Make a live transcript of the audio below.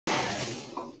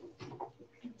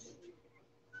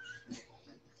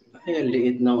Ay, ang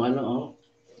liit ng ano, oh.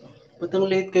 Ba't ang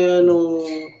liit kaya nung,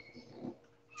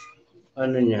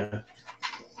 ano niya?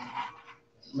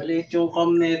 Maliit yung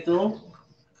cam nito.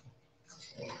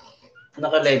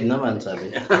 Naka-live naman, sabi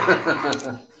niya.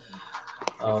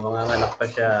 Oh, mga anak pa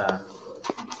siya.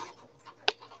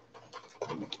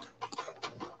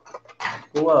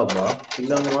 Kuha ba?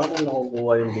 Tignan mo nga kung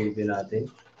nakukuha yung baby natin.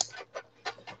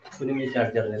 Kunin mo yung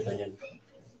charger nito niyan.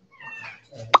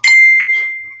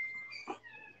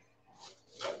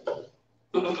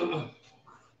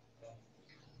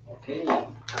 Okay.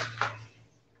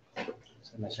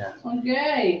 Sana siya?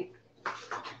 Okay.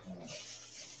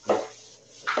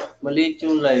 Maliit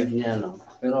yung live niya, no?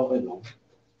 Pero okay, no?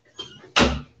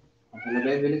 Okay na,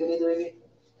 baby. Bili ko nito, baby.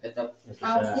 Ito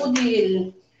Ang siya. poodle.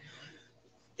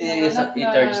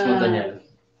 I-charge mo to niyan.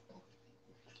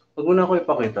 Huwag mo na ako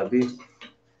ipakita, B.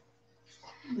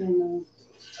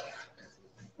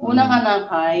 Unang anak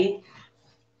ay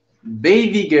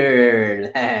Baby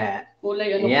girl!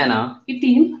 kulay ano? Ayan, no?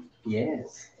 Itim.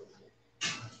 Yes.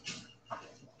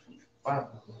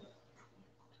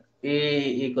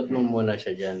 Iikot mo muna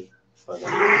siya dyan.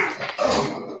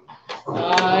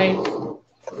 Ay.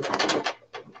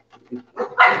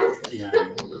 Ayan.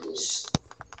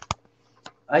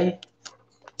 Ay!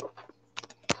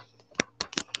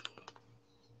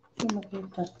 Hindi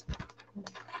makita.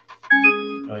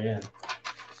 O, yan.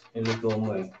 Iligo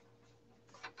mo eh.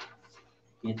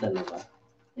 Kita na ba?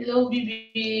 Hello,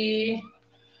 baby.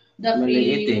 Daffy.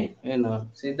 Maliit eh. Ayan o.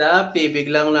 Si Daffy,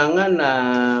 biglang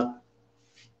nanganak.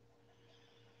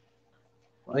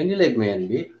 Ay, nilive mo yan,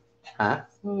 B? Ha?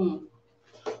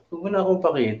 Huwag mo na akong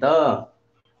pakita.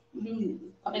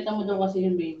 Pakita mo daw kasi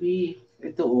yung baby.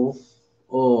 Ito oh.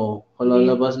 Oh,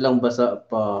 kalalabas lang basa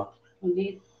pa.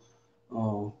 Hindi.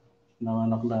 Oh,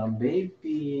 nanganak na ang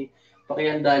baby.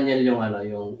 Pakihan Daniel yung ano,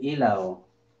 yung ilaw.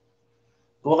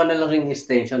 Kuha ka na lang ring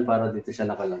extension para dito siya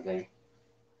nakalagay.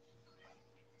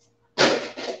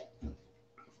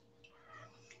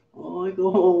 Oh,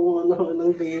 ikaw, ano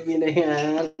ng baby na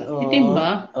yan. Oh, Itim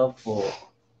ba? Opo.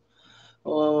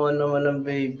 Oh, naman ang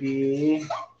baby.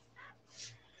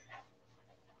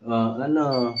 Oh,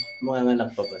 ano, mga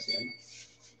anak pa ba siya?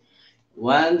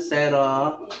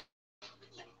 1-0.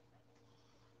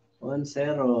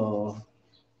 1-0.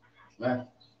 Ma,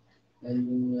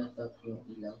 nandun mo yata yung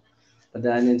ilaw.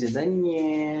 Padaanin si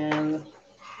Daniel.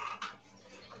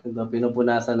 Diba,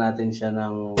 pinupunasan natin siya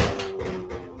ng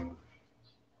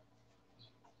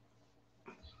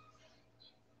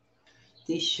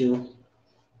tissue.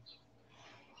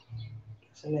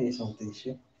 Saan na isang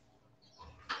tissue?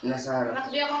 Nasa harap.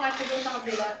 Nakdi ako nga doon sa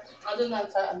kabila. Andun lang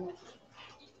sa ano.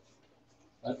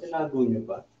 At tinago niyo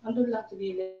pa? Andun lang sa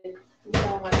gilid. Hindi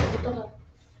ako nga. Dito lang.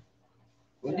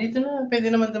 O, dito na. Pwede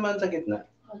naman dumaan sa gitna.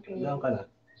 Okay. Diyan ka na.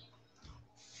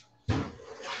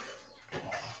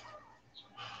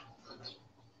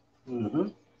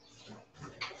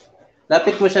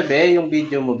 Lapit mo siya, Be. Yung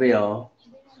video mo, Be, oh.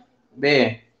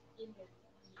 Be.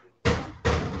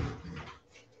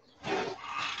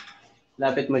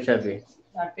 Lapit mo siya, Be.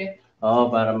 Lapit. Oo,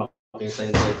 para makita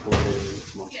yung cellphone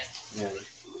mo. Yan.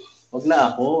 Huwag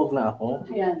na ako.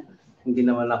 Ayan. Hindi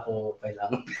naman ako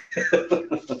kailangan.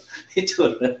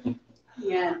 Itsura.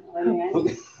 Yan. Ano yan?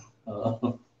 Oo.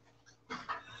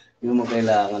 Hindi mo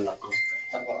kailangan ako.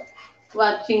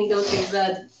 Watching daw si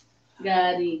Brad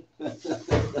Gary.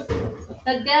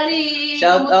 Brad Gary!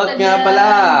 Shout out kumusta nga dyan? pala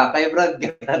kay Brad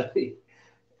Gary.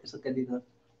 Gusto ka dito.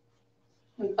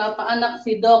 Nagpapaanak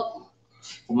si Doc.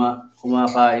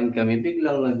 Kumakain kami.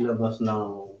 Biglang naglabas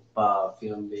ng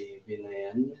puppy yung baby na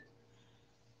yan.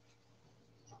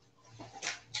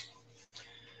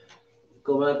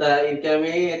 Kumakain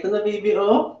kami. Ito na baby,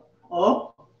 oh.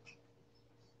 Oh.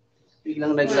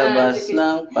 Biglang naglabas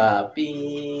ng puppy.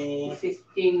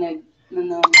 16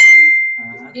 nanonood.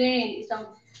 Ah, Jane,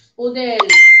 isang poodle.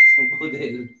 ang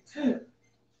poodle.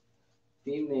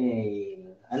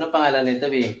 Female. Anong pangalan nito,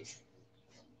 Bi?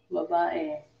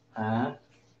 Babae. Ha?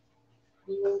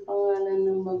 Yung pangalan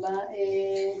ng babae.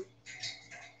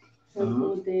 Ng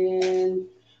poodle.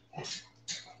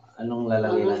 Anong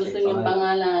lalagay Ano natin? gusto niyong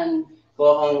pangalan?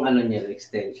 Kuha kang ano niya,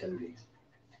 extension, Bi.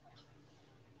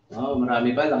 Oh,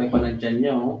 marami pa. Laki pa ng tiyan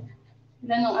niya, oh.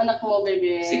 Ilan ang anak mo,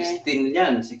 baby? 16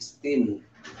 yan, 16.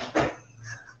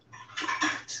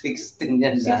 16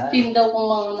 yan lahat. 16 daw kung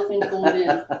mga anak yung poodle.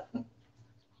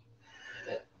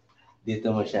 Dito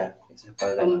mo siya.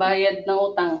 Pambayad ng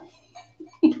utang.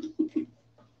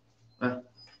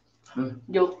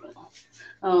 Joke.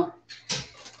 Oh.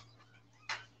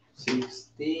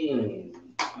 16.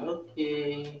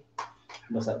 Okay.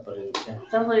 Basa pa rin siya.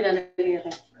 Saan ko ilalagay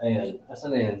rin? Ayan.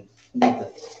 Asan na yan? Dito.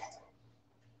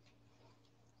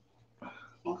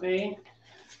 Okay?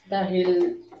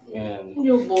 Dahil Yan.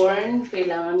 newborn,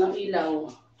 kailangan ng ilaw.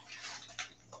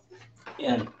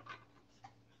 Yan.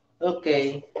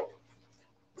 Okay.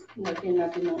 Lagyan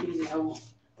natin ng ilaw.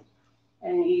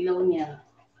 Ayan yung ilaw niya.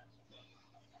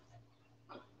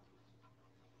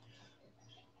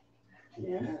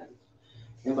 Yan.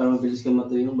 Yan, para mabilis ka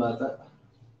matuyo yung bata.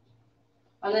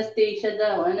 Anastasia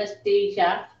daw.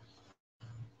 Anastasia.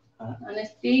 Ha?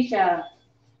 Anastasia.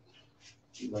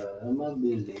 Para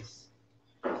mabilis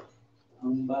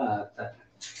ang bata.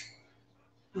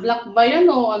 Black ba yan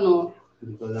o ano?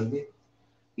 Hindi ko alam eh.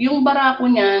 Yung barako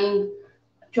niyan,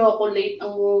 chocolate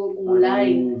ang kulay.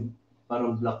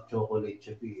 Parang black chocolate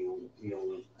siya yung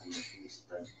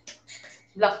crystal.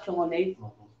 Black chocolate.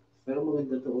 Oo. Pero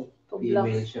maganda to. To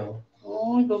Female siya.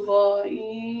 Oh. Uy,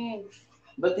 babae.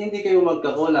 Ba't hindi kayo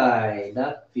magkakulay?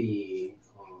 Daffy.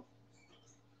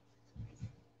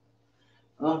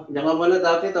 Diyan ka muna,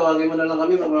 Daffy. Tawagin mo na lang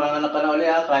kami. Pag mga anak ka na uli,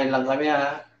 ha? Kain lang kami,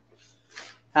 ha?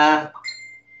 Ha?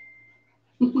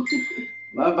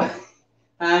 Bye-bye.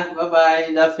 Ha?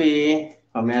 Bye-bye, Daffy.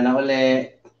 Mamaya na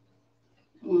uli.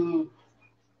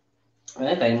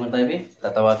 Ay, kain mo tayo, Bi.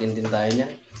 Tatawagin din tayo niya.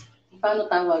 Paano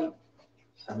tawag?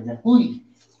 Sabi niya, huy!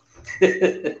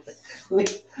 Huy!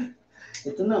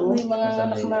 Ito na, oh. Uy, mga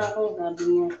anak na ako, sabi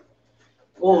niya.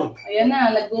 Oh, Ayan na,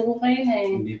 nagbuhukay na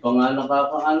eh. hindi pa nga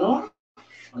nakakaano.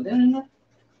 Ano?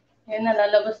 Ayan na,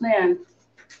 lalabas na yan.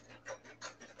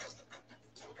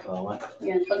 Oo nga.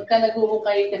 Yan, pagka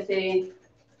naghuhukay kasi,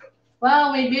 wow,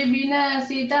 may baby na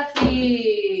si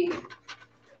Duffy.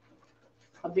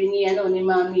 Sabi ni, ni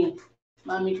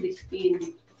Mami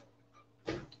Christine.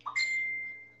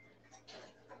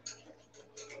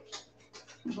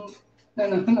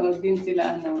 Nanonood din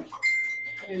sila,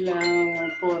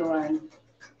 ilang 4-1.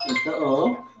 Ito,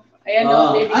 oh. Ayan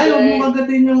baby ay, girl. huwag mo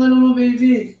kagatin yung ano mo,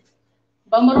 baby.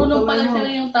 Ba, marunong pala Ito,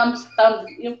 siya yung thumbs,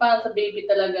 yung para sa baby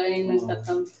talaga, yung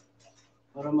nagtathumbs.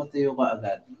 Para matuyo ka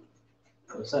agad.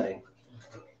 Kusa eh.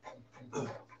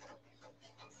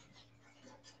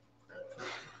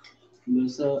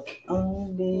 Busa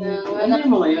ang baby. Ano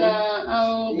yung mga yun?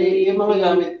 Ang baby. Yung mga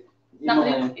gamit.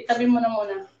 Itabi mo na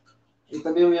muna.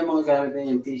 Itabi mo yung mga gamit na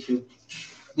yung tissue.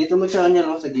 Dito mo siya kanya,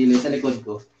 no? Sa gilid, sa likod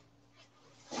ko.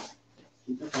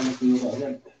 Dito pa matuyo ka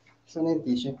agad. Saan yung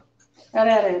tissue?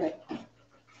 Are.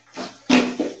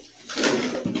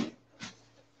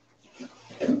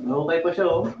 Okay pa siya,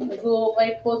 oh.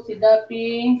 Nag-uukay po si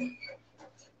Dappy.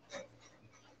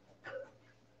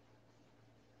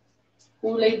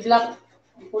 Kulay black.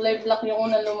 Kulay black yung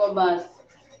unang lumabas.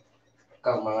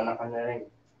 Ikaw, mga anak ka na rin.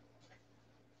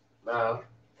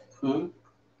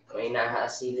 May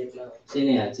nahasilip na. Sino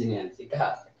yan?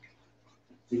 Sika.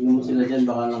 Tignan mo sila dyan,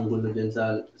 baka nang gulo dyan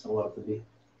sa kwarto din.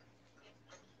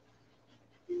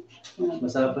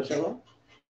 Masarap pa siya, oh.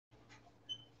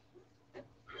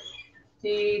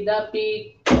 Si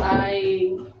Dappy ay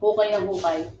hukay ng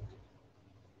hukay.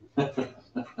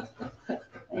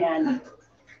 Ayan.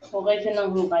 Hukay siya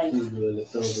ng hukay. Gulo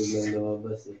to, biglang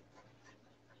lumabas eh.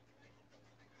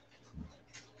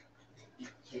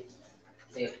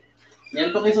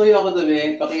 Yan, pakisuyo ako to,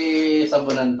 be.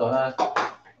 Pakisabunan to, ha?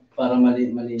 Para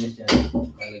malinis yan.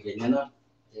 Palagyan niya, no?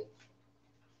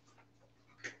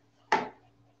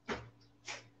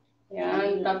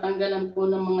 Yan, tatanggalan po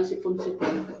ng mga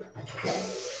sipon-sipon.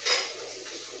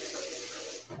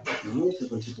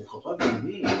 Sipon-sipon ko pa,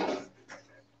 baby.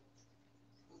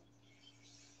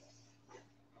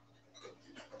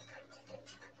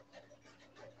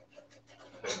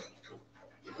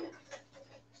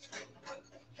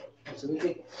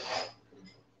 Sige.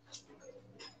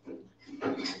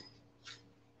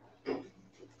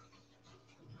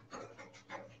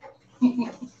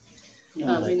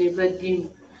 Sabi ni Brad Jim,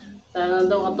 sana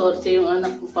daw 14 yung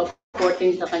anak ko, pa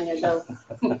 14 sa kanya daw.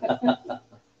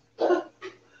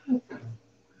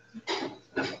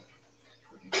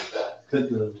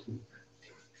 Good love.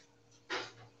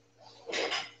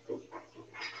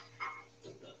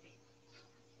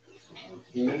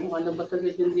 Ano ba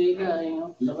talaga yung dila?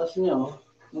 Lakas niya, oh.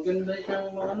 Maganda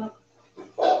siyang mga anak.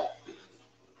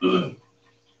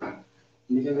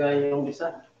 Hindi kagaya yung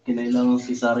isa. Kinailangan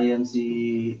cesarean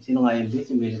sino nga yun?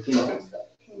 Si Milky, no?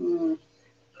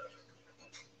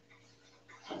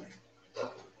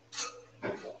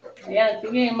 Ayan,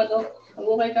 sige,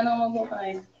 mag-ukay ka na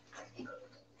mag-ukay.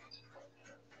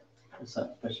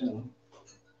 Masarap pa siya, no?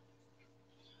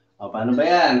 O, paano ba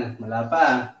yan? Wala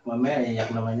pa. Mamaya, iyak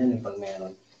naman yan pag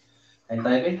meron. Kain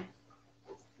tayo, eh.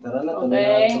 Tara na, tuloy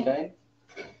na natin kain.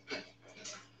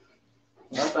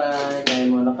 Bye-bye. Kain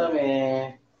muna kami.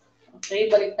 Okay,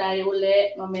 balik tayo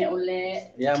uli. Mamaya uli.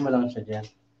 Iyan mo lang siya dyan.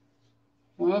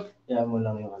 Kaya mo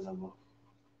lang yung ano mo.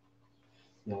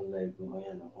 Yung live mo.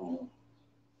 Ayan o.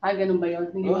 Ah, ganun ba yun?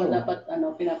 Hindi Oo. ba dapat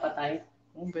pinapatay?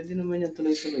 Pwede naman yan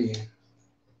tuloy-tuloy eh.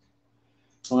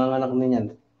 Manganganak na yan.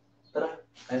 Tara,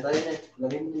 kaya tayo na.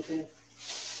 Lagay mo dito yan.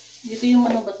 Dito yung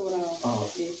basura. Oo.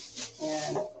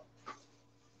 Ayan.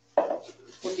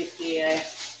 Putik here.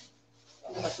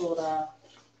 Basura.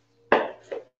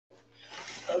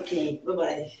 Okay,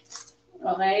 bye-bye.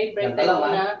 Okay, break Yan time lang,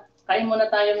 muna. Kain muna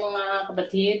tayo mga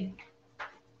kabatid.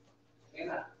 Kaya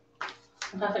na.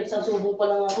 Nakakaisang subo pa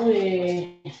lang ako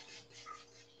eh.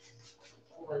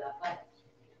 Wala pa.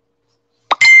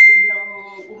 Biglang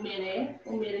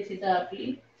umiri si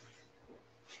Dapi.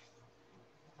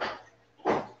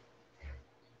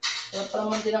 Sarap pa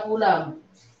naman din ang ulam.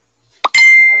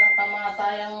 Walang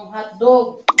kamatayang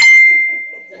hotdog.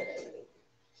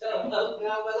 Sarap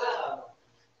nga pala.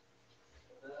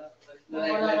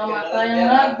 Walang kamatayang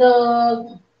hotdog.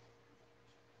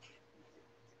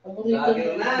 Lagi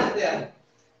na yan.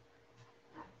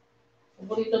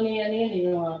 Paborito niya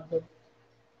yun yung hotdog.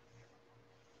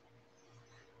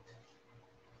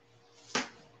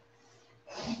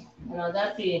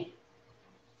 Dati.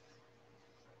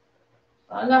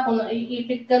 Kala ko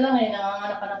naiipit ka lang eh,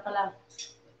 nanganganak ka na pala.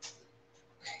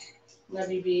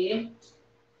 Nabibi.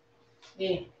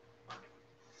 Eh.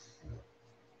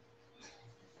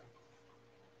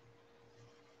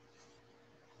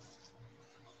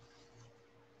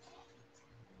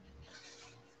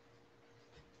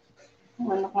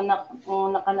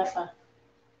 Anak-anak ka.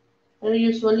 Pero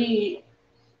usually,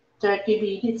 30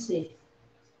 minutes eh.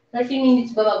 30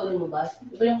 minutes ba bago lumabas?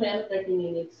 Iba yung kaya 30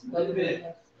 minutes bago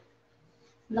lumabas.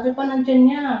 Laki pa ng tiyan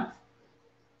niya.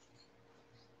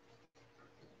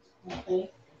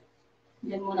 Okay.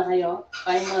 Diyan muna kayo.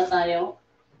 Kain muna tayo.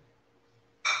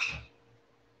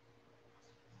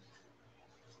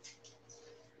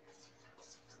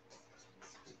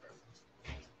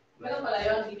 Meron pala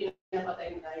yun, hindi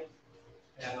pinapatayin tayo.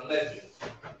 Ayan ang live.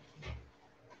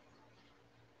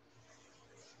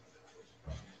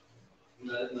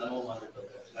 Na mo manito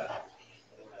ka.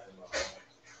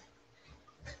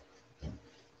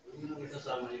 Hindi nang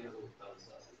isasama yung utang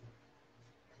sa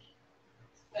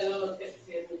Hello,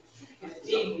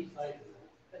 Ching.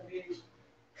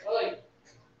 Hoy.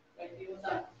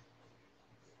 Pagkiutan.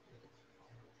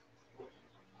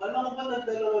 Kala ka ba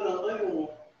nagdalawa lang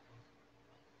kayo?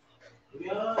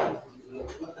 Yan.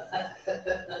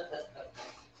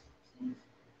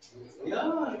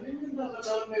 Yan. Hindi na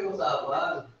dapat may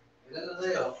usapan. Ilan na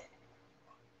sa'yo?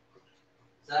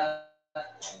 Sa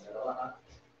dalawa ka.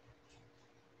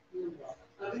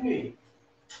 Sabi mo eh.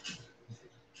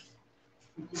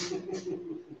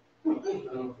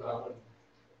 Anong usapan?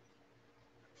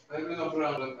 Ay,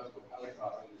 pinaprangan ka ito. Alay ka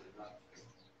akin na.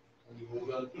 Ang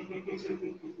ibugan.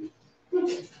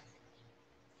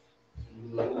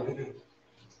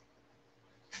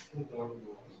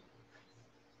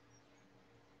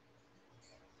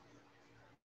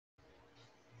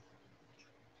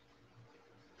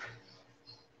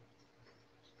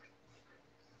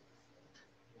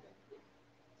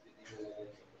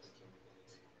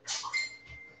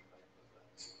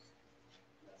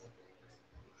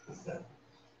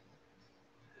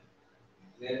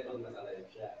 Ngayon pag nakalive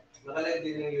siya. Nakalive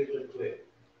din yung YouTube ko eh.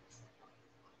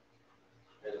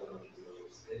 Hello,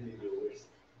 viewers. Any viewers?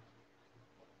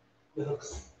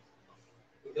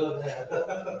 Ikaw na.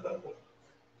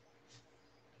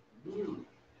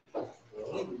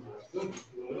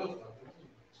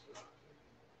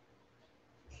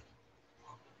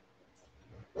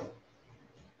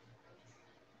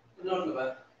 Ano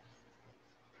ba?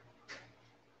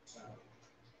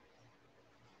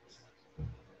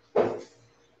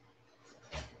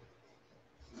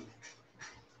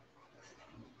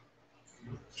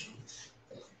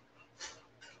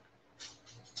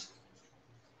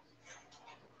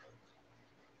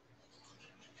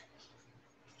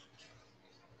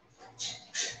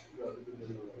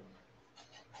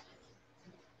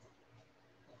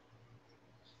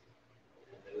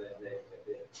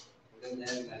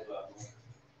 Maganda yung ginagawa mo.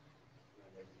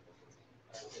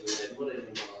 Kasi mo rin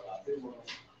yung mga kapit mo.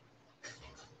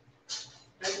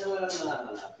 Kahit na wala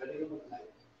nanganganak, pwede ka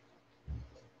mag-live.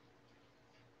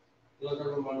 Huwag ka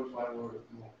naman mag-forward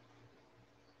mo.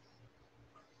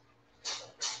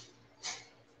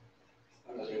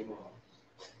 Alagay mo.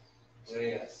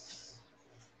 Reyes.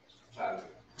 Channel.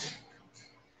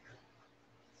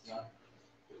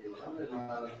 Hindi mo naman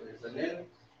nanganganak sa channel.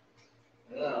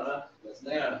 Ayan, that's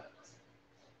na yan.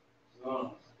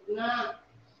 Na.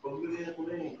 Pagbili na ko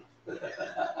na eh.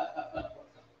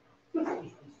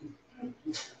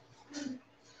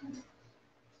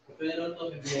 Pero ito,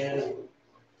 bibigyan.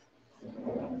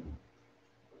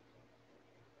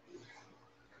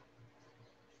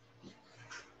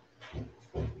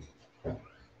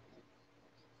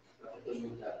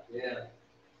 Yeah.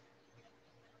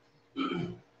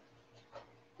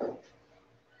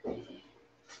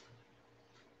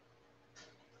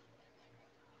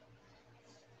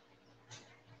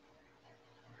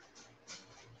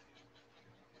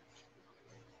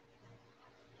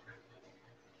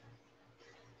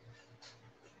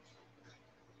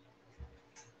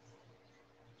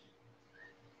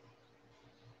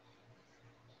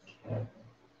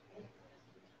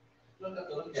 Ano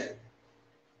katulad yan?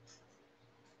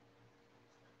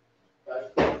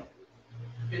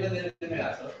 Pinadala mo yung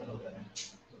aso? Ano ba?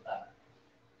 Tuta.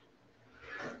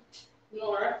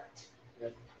 Nora?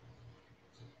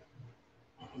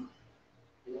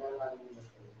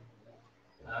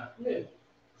 Ha? Hindi.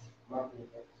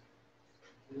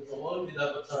 Oo, hindi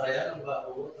dapat sayang ang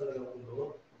baho talaga ng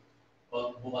doon.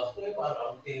 Pag bukas ko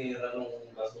parang tinira nung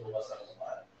basukas ang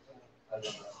kapal. Ano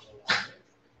ba?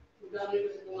 Ang dami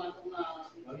kasi tumatong na.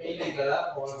 Mamili ka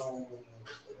lang kung anong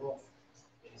gusto mo.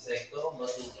 Insekto,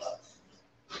 basuka.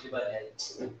 Di ba yan?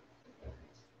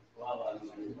 Wawa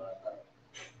naman yung bata.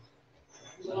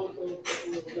 Yung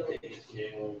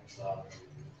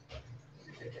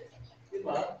di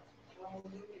ba?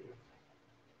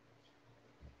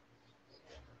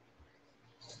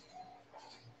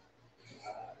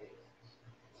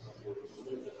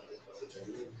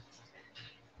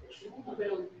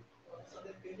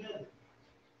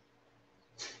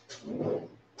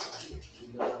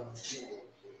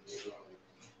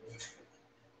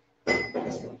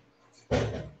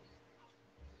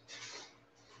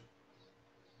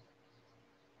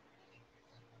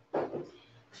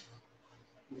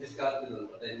 Discard doon,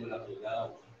 patayin mo lang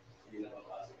ilaw. Hindi na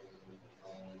papasok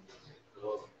yung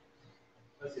insekto.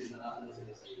 Kasi nakaano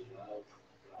sila sa ilaw.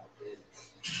 Bakit?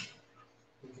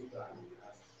 Hindi ka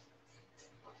nila.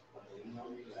 Patayin mo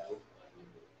ang ilaw.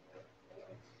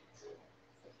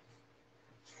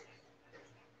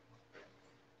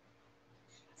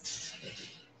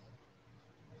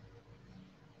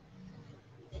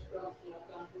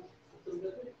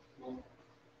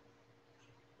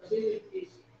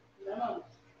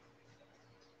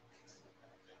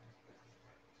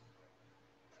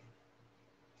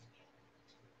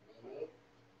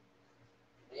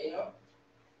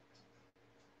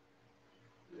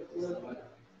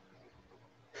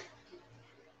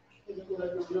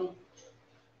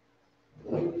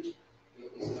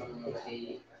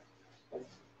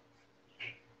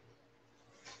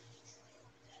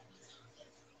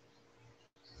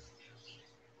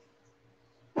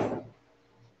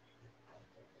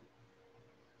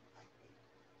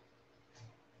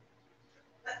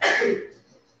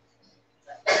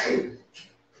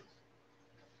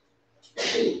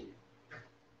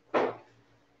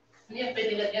 Hindi,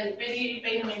 pwede lang yan. Pwede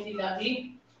ipainumin si Gabi.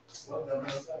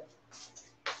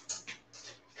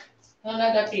 Ano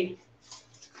na Gabi?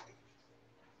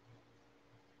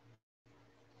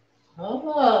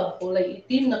 Kulay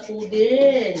itim na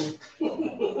poodle.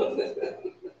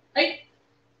 Ay,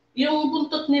 yung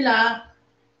buntot nila,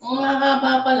 ang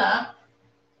haba pala.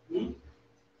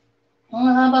 Ang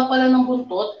haba pala ng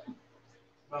buntot.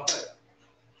 Bakit?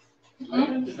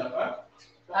 Hmm?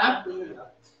 Ha?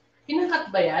 Kinakat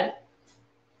ba yan?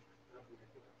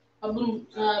 Abun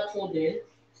sa poodle?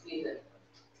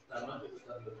 Tama.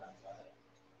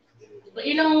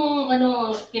 Ilang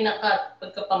kinakat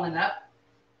pagkapanganak?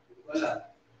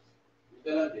 Wala. Ito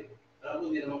lang din. Pero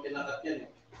hindi naman kinakat yan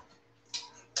eh.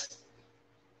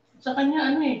 Sa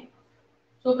kanya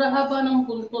sobrang haba ng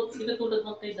buntot, hindi tulad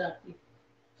ng kay Dati.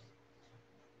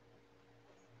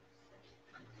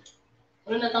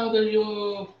 Natanggal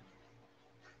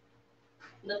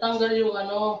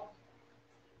yung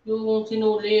yung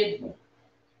sinulid.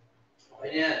 Okay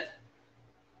na yan.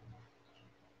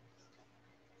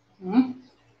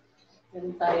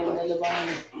 Meron tayong dalawang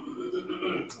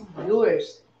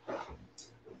viewers.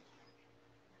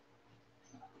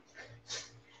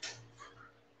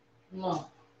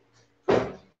 No.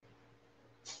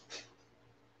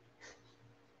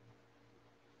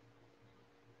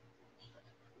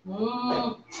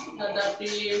 Dati,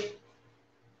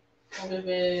 ang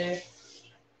bebe.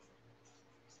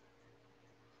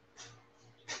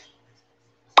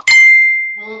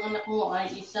 Ang anak mo ay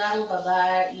isang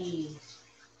babae.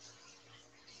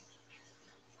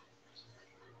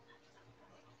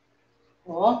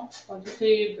 Oh,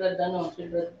 si Brad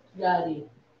Gary.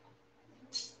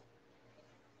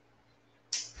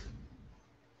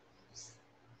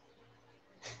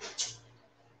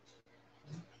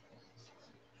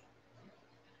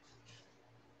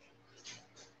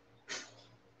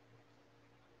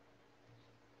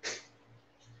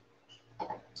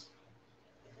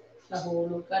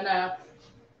 Nahulog ka na.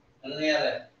 Ano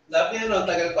nangyari? Dapi ano,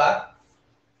 tagal pa?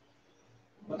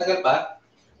 Matagal pa?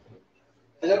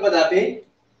 Tagal pa Dapi?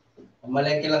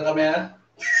 Malengke lang kami ha?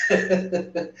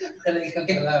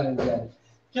 Malengke lang dyan.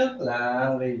 Joke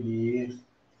lang, baby.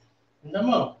 Ano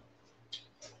mo?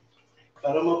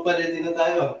 Para magpa-ready na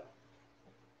tayo.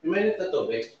 May na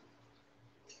tubig.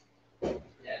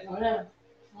 Yan. Wala.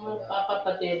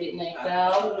 Papapatili na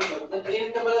ikaw.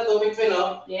 Nag-iinit ka ba na tubig,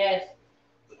 Pino? Yes.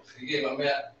 Sige,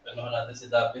 mamaya. Ano natin si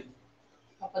David?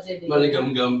 Papatili.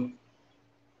 Maligam-gam.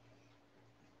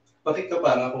 Bakit ka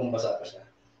pa nga kung basa pa siya?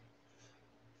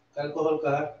 Alcohol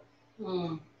ka?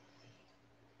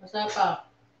 Basta pa.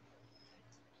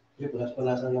 Hindi,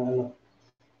 panas-panasan ng ano.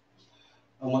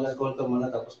 Ang mag-alcohol ka muna,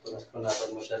 tapos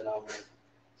panas-panasan mo siya ng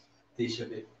tissue,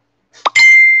 babe.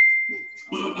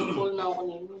 Full na ako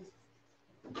nito.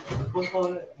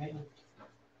 Alcohol.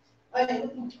 Ay,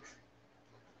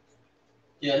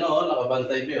 yan o,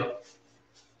 nakabantay ba yun?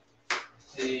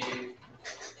 Si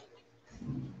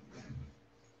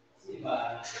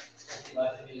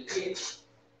Philippines.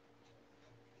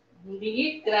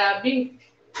 Hindi, grabe.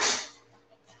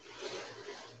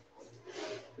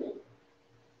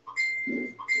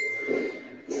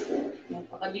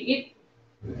 Napakaliit.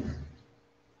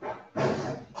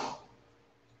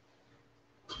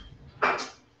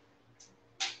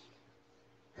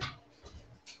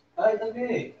 Ay,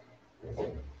 tabi.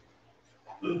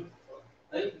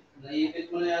 Ay, naipit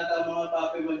mo na yata ang mga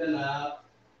papi mo dyan ha.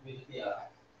 Biniti ah.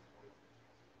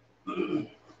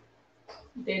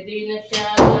 Dede na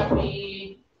siya,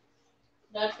 Dapi.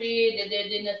 Dapi,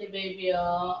 dede na si baby,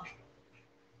 oh.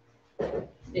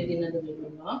 Dede na si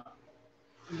baby, oh.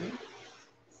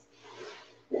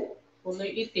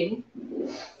 Kulay itim.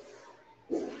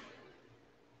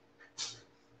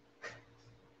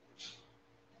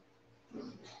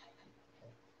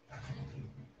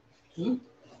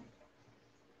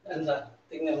 Anda,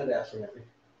 tingnan mo reaction natin.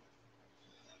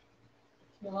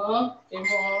 No,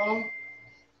 timo,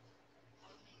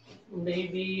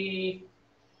 baby.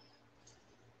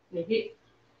 Baby.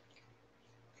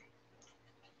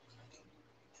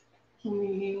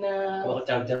 Humihina. Baka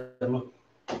charger mo.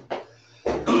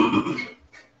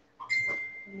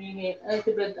 Humihingi. Ay, si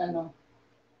Brad, ano?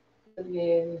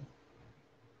 Again.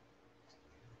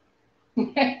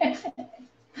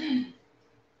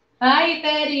 Hi,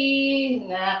 Teddy!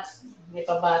 Nax, may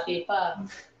pabati pa.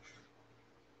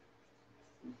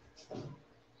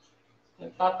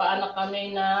 Nagpapaanak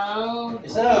kami ng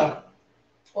Isa.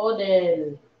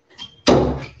 poodle.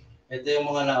 Ito yung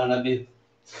mga naunabid.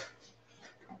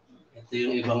 Ito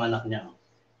yung ibang anak niya.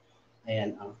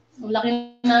 Ayan ang. Ang laki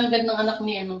na agad ng anak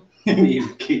ni ano.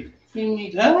 Milky.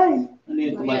 Mimi. Ay! Ano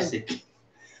yung tumasik?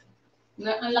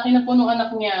 Ang laki na po ng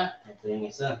anak niya. Ito yung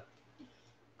isa.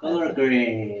 Color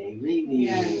gray. Baby.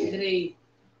 Yan, gray.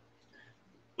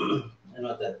 Ano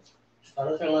ito?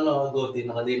 Parang siyang ano, goatee.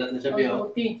 Nakadilat na siya, Bio.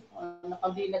 Puti.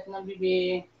 Nakadilat na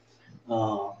bibi.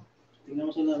 Oo. Tingnan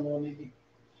mo sila, mga baby.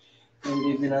 Yung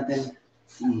baby natin.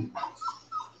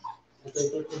 Ito.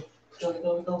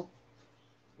 Ito.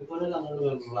 Ito na lang, ano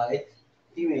yung babae?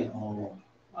 Female. Oo.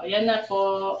 O, yan na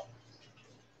po.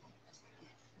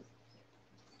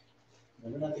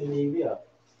 Ano natin baby ah?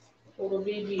 Puro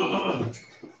baby.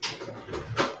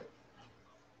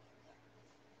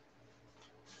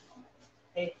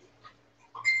 Okay.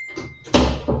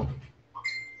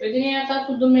 Pwede na yata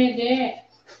ito dumede.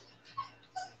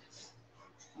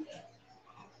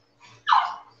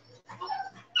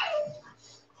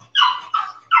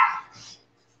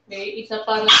 May isa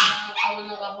pa na nakakawa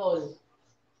ng kahol.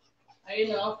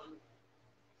 Ayun o.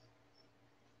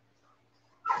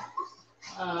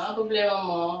 Ang problema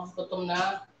mo, gutom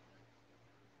na.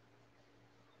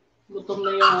 Gutom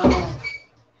na yung ano.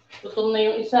 Gutom na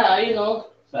yung isa, ayun o.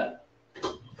 Saan?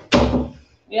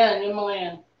 Yan, yung mga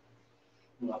yan.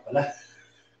 Mga pala.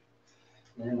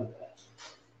 Yan yung magka.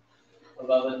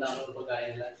 Pababad na ako ng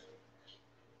pagkain lang.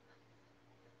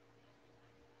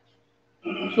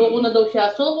 Suko na daw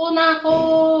siya. Suko na ako!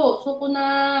 Suko na!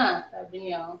 Sabi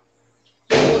niya.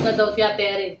 Suko na daw siya,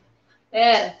 Terry.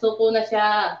 Suko na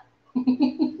siya.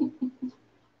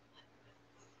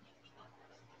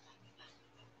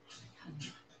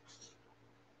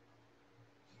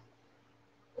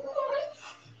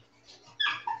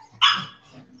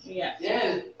 Yeah.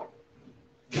 Yan!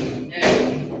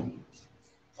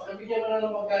 Pakibigyan mo na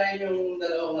ng pagkain yung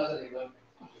dalawang nasa likod.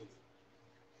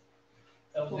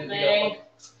 Tapos bibigyan ko. Okay.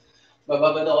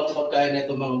 Bababad ako ng pagkain na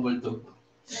itong mga bultog.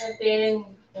 Natin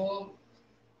yung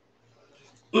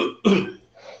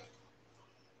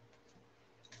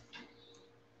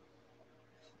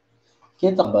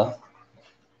Kita ba?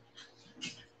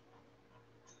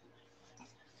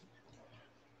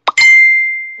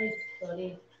 Ay, sorry.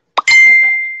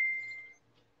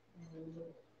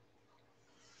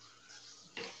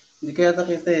 Hindi kaya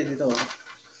nakita eh, dito.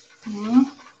 Hmm?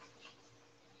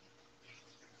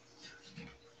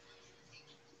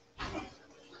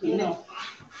 Sino?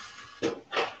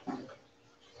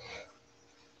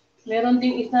 Meron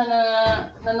ding isa na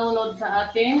nanonood sa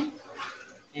atin.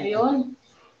 Ayun.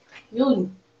 Yun.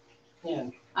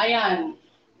 Yan. Ayan.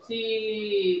 Si,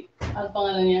 ano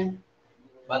pangalan niya?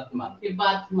 Batman. Si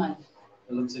Batman.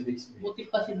 Tulog si Bixby. Buti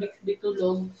pa si Bixby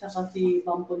tulog, saka si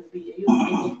Bumblebee. Ayun,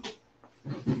 tulog.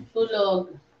 Tulog.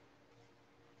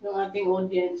 Ng ating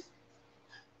audience.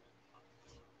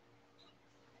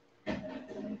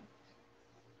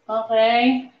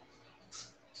 Okay.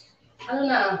 Ano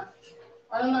na?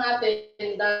 Ano na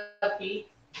atin,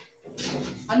 Daffy?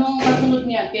 Anong kasunod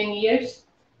niya? 10 years?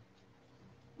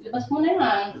 Labas mo na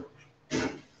yan.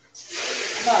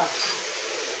 Diba?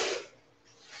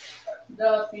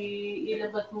 Daffy,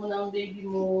 ilabas mo na ang baby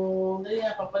mo. Dali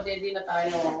na, papadede na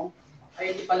tayo.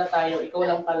 Ay, hindi pala tayo. Ikaw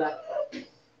lang pala.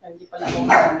 Ay, hindi pala ako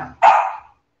anak.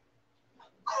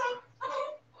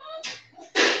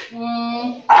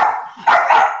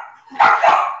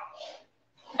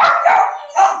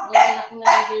 Nanganak na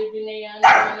yung baby na yan.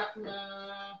 Nanganak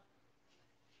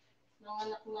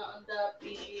na ang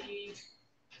Daffy.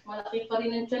 Malaki pa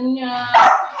rin ang tiyan niya.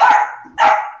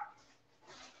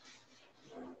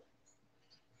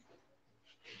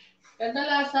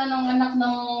 Kadalasan ang anak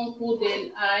ng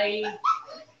poodle ay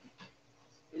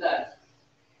Ilan?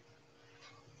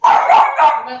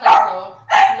 diba tatlo?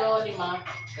 Tatlo, 5.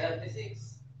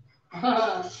 36.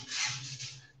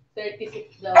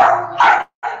 36 daw.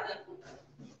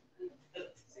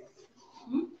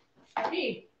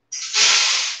 Dapi.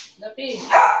 Dapi.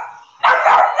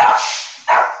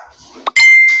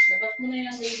 Labas mo na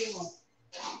yung baby mo.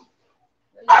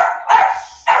 Dali.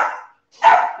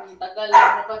 Ang tagal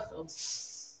yung labas, oh.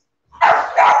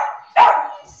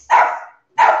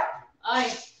 Ay,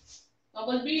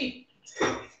 Bumblebee.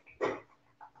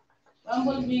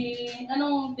 Bumblebee,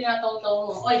 anong tinataw-taw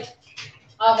mo? Ay,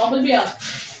 Bumblebee ah.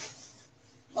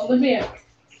 Bumblebee ah.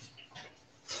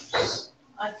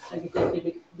 Ay, nagising si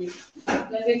Bixby.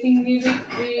 Nagising si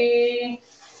Bixby.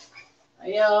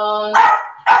 Ayan.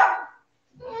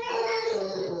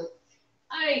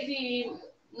 Ay, si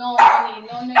Nona.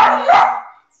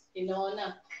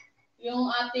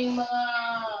 Yung ating mga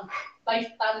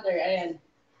bystander, ayan.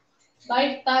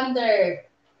 Bystander.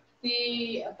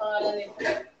 Ang pangalan nito.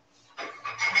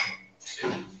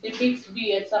 Si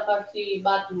Bixby at saka si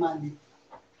Batman.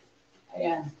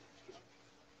 Ayan.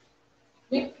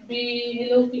 Bixby,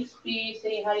 hello Bixby,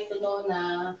 say hi to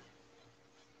Nona.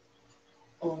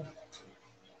 Oh.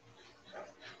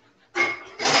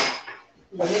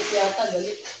 Galit yata,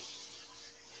 galit.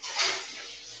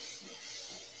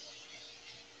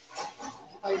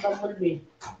 Ay, Bumblebee.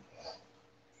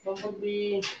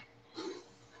 Bumblebee.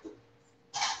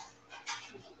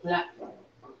 Wala.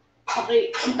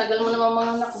 Okay, ang tagal mo naman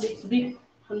mga anak, Bixby.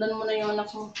 Sundan mo na yung anak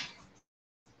mo.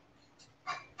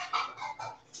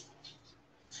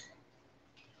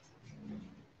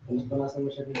 Ano pa nasa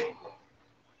mo siya dito?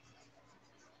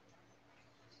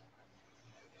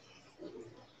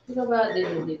 Hindi ka ba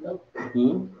dede dito?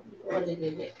 Hindi ka ba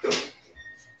dede?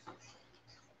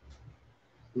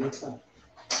 Ano pa?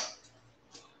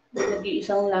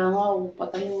 Nag-iisang langaw.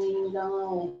 Patay yung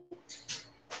langaw.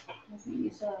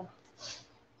 Nag-iisa.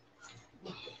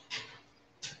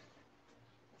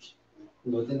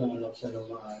 Buti naman siya ng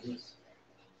maayos.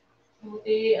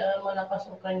 Buti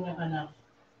malakas ang kanyang anak.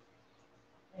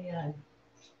 Ayan.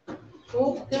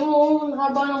 So, tingnan mo,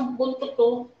 haba ng buntot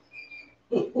to.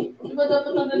 Diba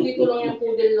dapat hanggang dito lang yung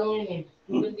poodle lang yun eh.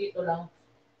 Hanggang dito lang.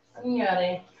 Ano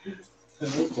nangyari?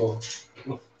 Ano po?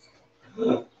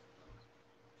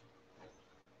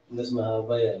 Mas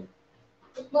mahaba yan.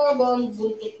 Ba't mahaba ang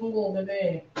buntot mo,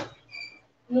 bebe?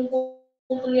 Anong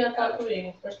putol yata ito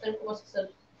eh. First time ko kasi sa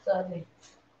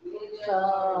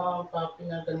papi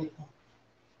na ganito.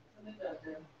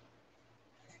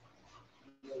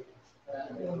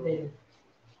 Poodle.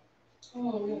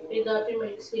 Dati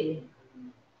maiksi eh.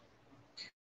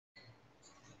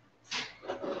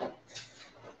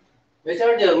 May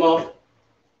charger mo?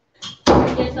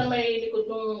 Kaya sa may likod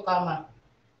ng kama.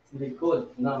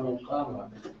 Likod ng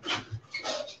kama.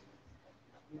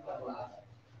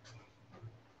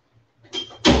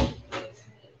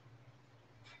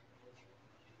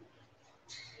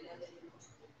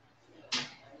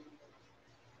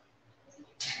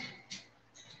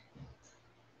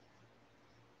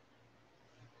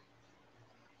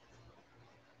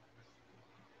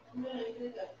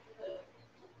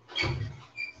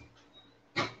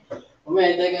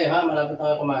 Hintay kayo ha, malapit na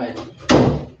kayo kumain.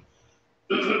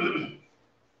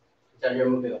 Charger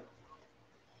mo kayo.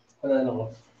 Wala na ko.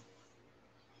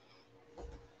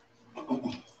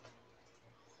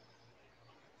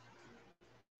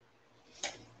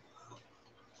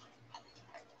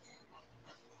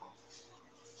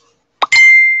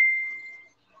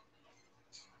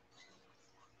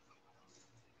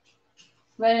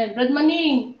 Well, Brad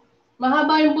Maning,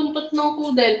 mahaba yung buntot ng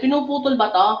poodle. Pinuputol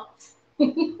ba to?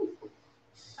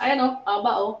 Ayan o,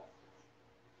 haba o.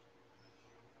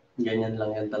 Ganyan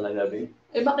lang yan talaga, babe.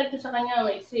 Eh bakit ko sa kanya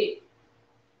may isi?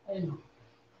 Ayun o.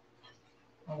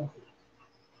 Oh.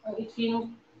 Ang isi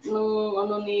nung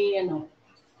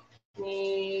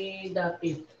ni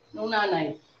Dapi, nung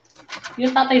nanay.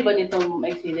 Yung tatay ba nito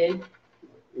may isi din?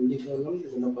 Hindi ko alam, hindi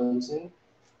ko napansin.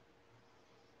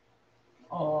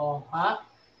 Oh, ha?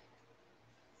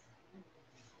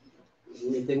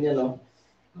 Itim niya, no?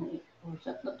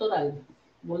 Natural.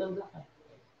 Bulang black eh.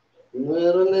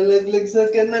 Meron na laglag sa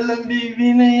kanal ng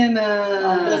baby na yan,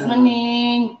 Brad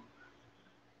Maning.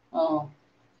 Oo.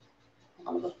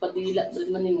 Ang padila,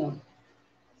 Brad Maning o.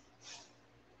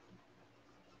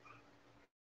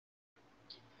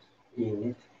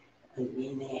 Init. Ang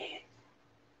init.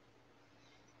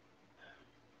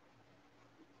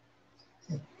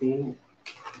 Itim.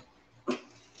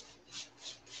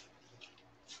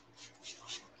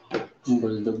 Ang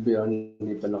bulldog ba yun?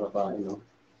 Hindi pa nakakain, no?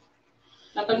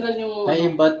 Natanggal yung... Hi,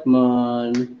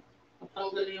 Batman.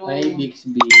 Natanggal yung... Hi,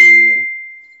 Bixby.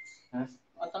 Ha?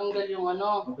 Natanggal yung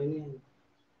ano. Okay na yan.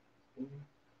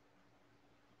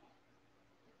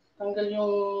 Tanggal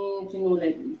yung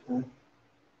sinulit. Ha?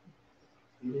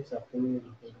 Hindi, sakto na yun.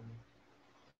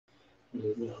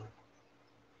 Hindi na.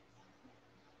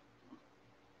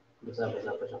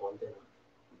 Basa-basa pa siya konti.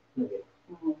 Okay.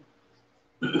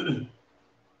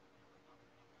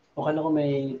 Okay na ko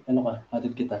may, ano ka,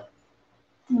 hatid kita.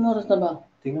 Anong oras na ba?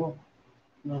 Tingnan mo.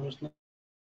 Ano oras na?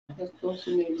 Ito,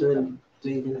 sinili.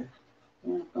 20 na.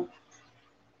 Ano pa?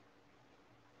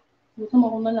 Gusto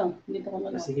mo ako na lang. Dito ko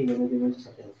na lang. Sige, gamitin mo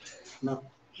sa akin. No.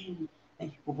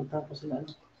 Ay, pupunta po sila,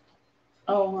 ano?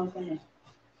 Oo nga pala.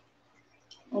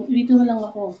 Dito na lang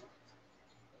ako.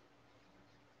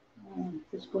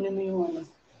 Tapos kunin mo yung ano.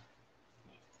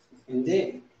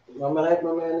 Hindi. Mamaya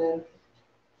na yan.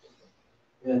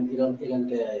 Yan, ilan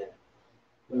kaya yan?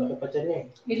 Malaki pa dyan eh.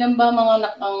 Ilan ba mga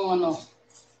anak ang ano?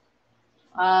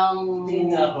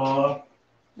 Hindi na ako.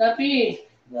 Dapi.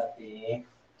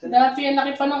 Dapi, ang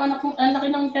laki pa ng anak mo. Ang laki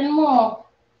ng tiyan mo.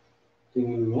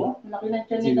 Tingin mo? Ang laki ng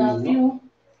tiyan ni Tingin Dapi, mo? oh.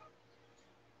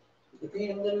 Ito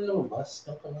yung dala lumabas.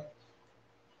 Ito na.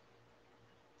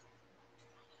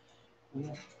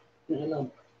 Ano lang.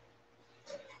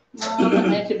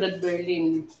 Ayan si Brad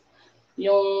Berlin.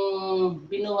 Yung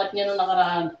binuhat niya nung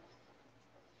nakaraan.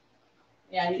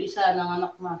 Yan, yung isa ng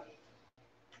anak ma.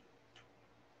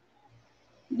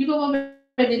 Hindi ba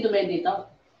pwede tumayo dito?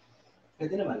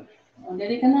 Pwede naman. O,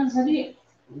 dali ka na, sali.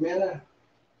 Umaya na.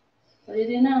 Sali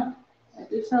din na.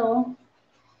 Ito isa, oh.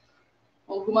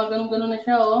 O, gumaganong-ganon na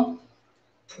siya, oh.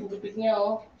 Yung bibig niya,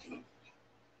 oh.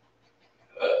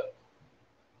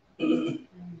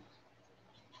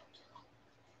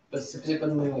 Tapos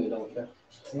sipan mo yung ilaw siya.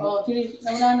 O, sige,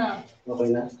 wala na. Okay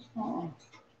na? Oo.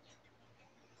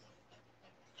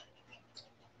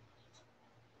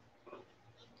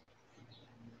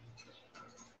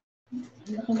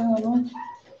 Ang laki ng ano.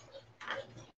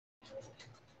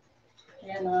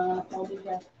 Ayan, nanganganak na ulit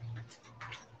siya.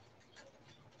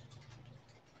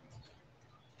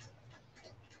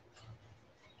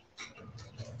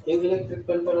 Yung electric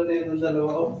fan pala na yun ng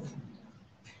dalawa ko.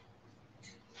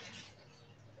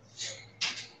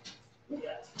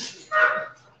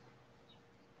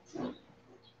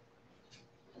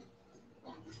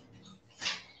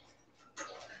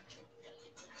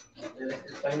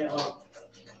 Electric fan niya, oh.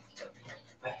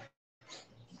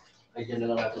 Ay, dyan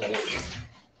na lang natin lagay.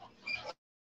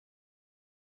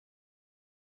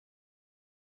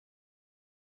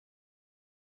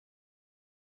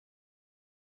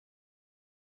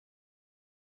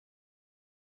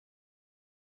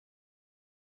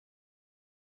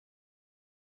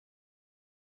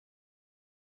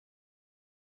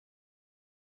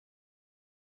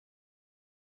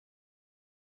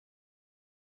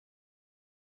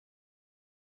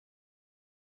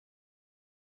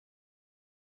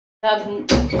 Sabi,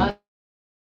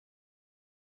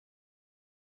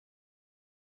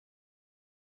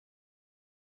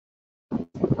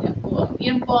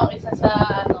 yan po ang isa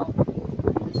sa ano,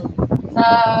 sa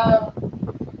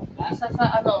isa sa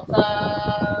ano, sa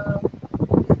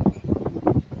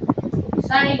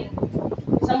sign.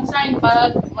 Isang sign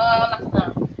pag mga anak na.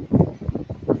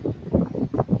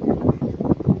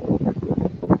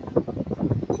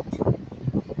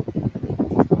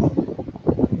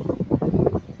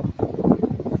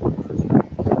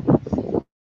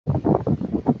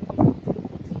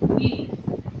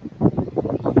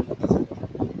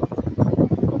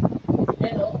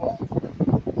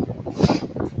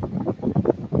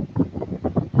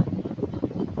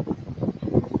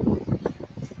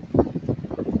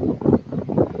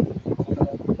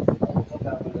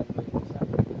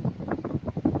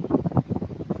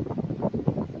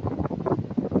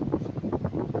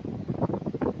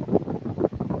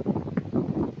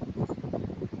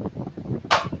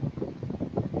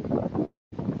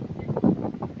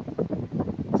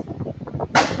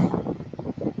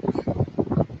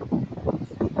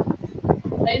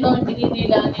 Ay, no,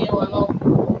 dinidila niya yung ano.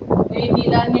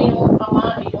 Dinidila niya yung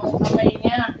kamay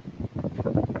niya.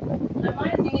 Tama,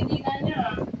 dinidila niya.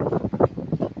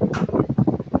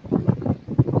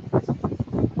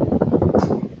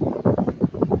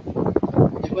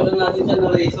 Iparan natin siya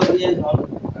ng razor yan, no?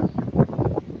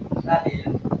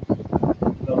 Dahil,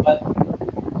 lobat.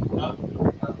 No?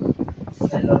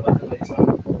 Dahil lobat ng razor.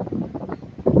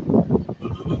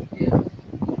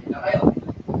 Na kayo.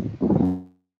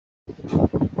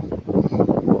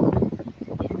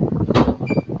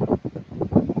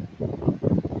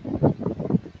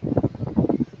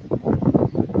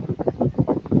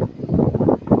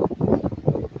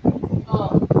 Oh.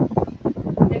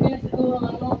 Pwede na siguro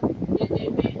ano,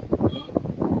 JTB.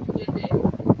 JTB.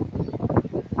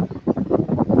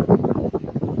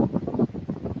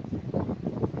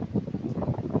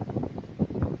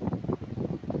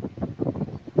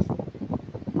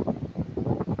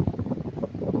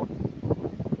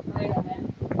 Okay na yan.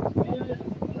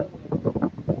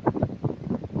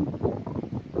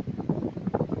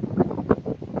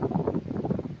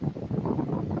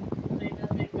 Okay na,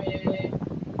 bebe.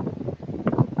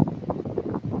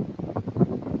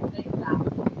 Wait lang.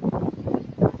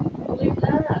 Wait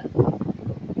lang.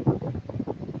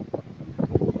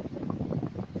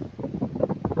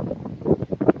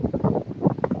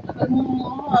 Tagal mo mo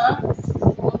ah.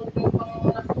 Sumunod yung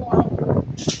panganak mo ah.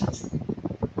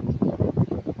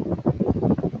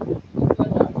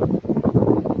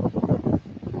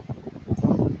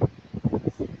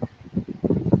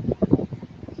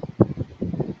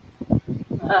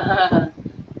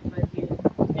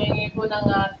 Hingi ko ng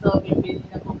aso, bibili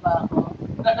na po ba ako?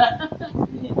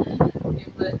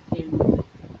 Ibrahim.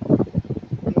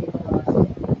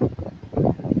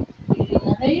 Bili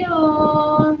na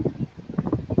ngayon.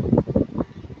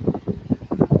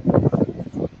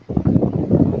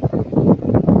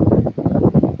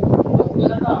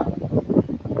 Wala ka.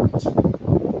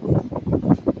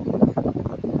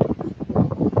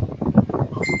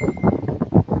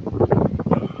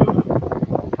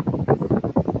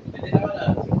 Pwede naman na.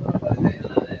 Siguro pwede na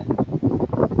natin.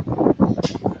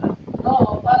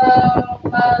 Oo, para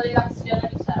ma-relax siya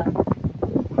ng isa.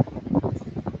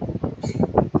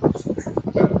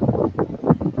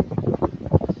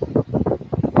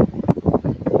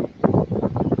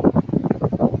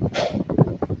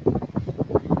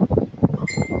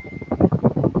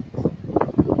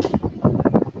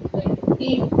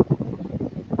 Team.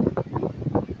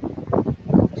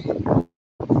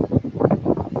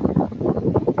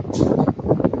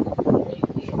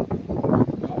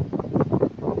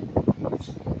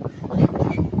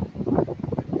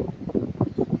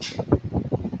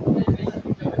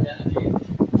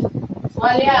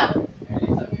 Malia.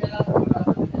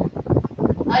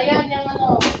 Ayan yung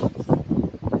ano.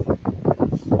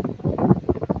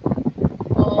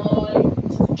 Oy.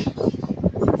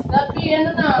 Tapi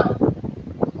ano na.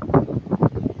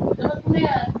 Dapat mo na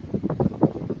yan.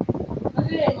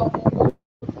 Kasi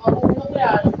mapupulog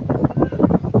yan.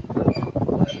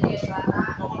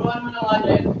 Tumulungan mo ng ano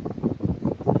yun.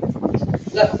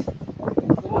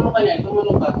 Tumulong ka niyan.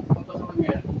 Tumulong ka. Pagpasok ka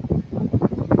niyan.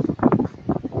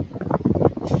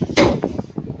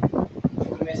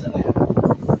 May mesa na yan.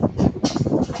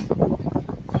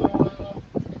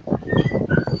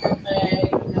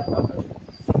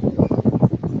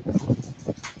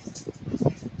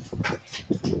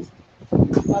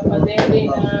 Papadeli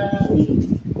na.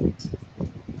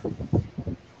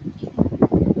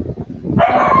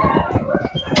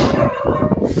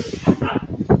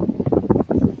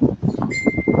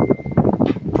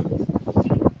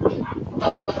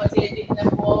 Papadeli na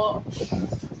po.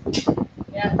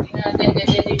 Yan, tingnan natin.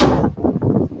 Padeli na.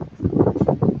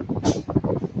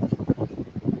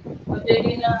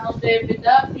 Padeli na ang baby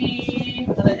Daffy.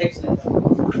 Ano yung X na ito?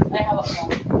 Ay, hawak mo.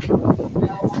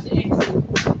 Hawak mo si X.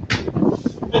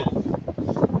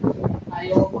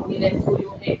 Ayaw mo pag-ilan po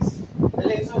yung X.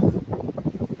 Alexa.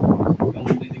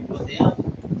 Yung bibig ko yan.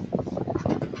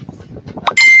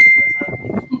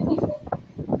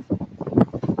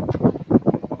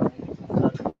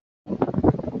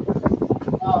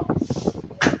 Oh.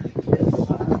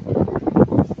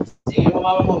 Sige mo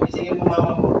mama mo. Sige mo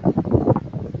mama mo.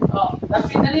 Oh,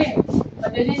 Daffy na rin.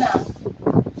 Padeli na.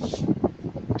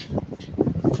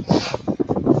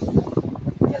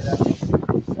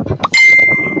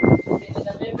 Padeli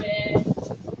na, bebe.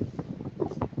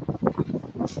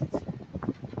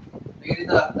 Sige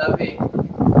dito. Dabi.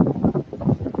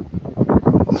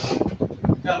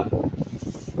 Come.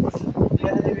 Sige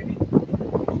na baby.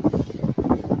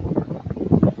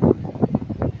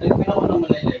 Nagpila ko ng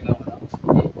malay-lay lang.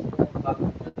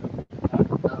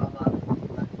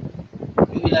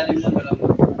 Yung ilalim lang ka lang.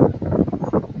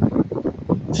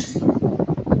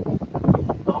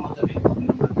 Baka matabi ko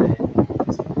ng patay.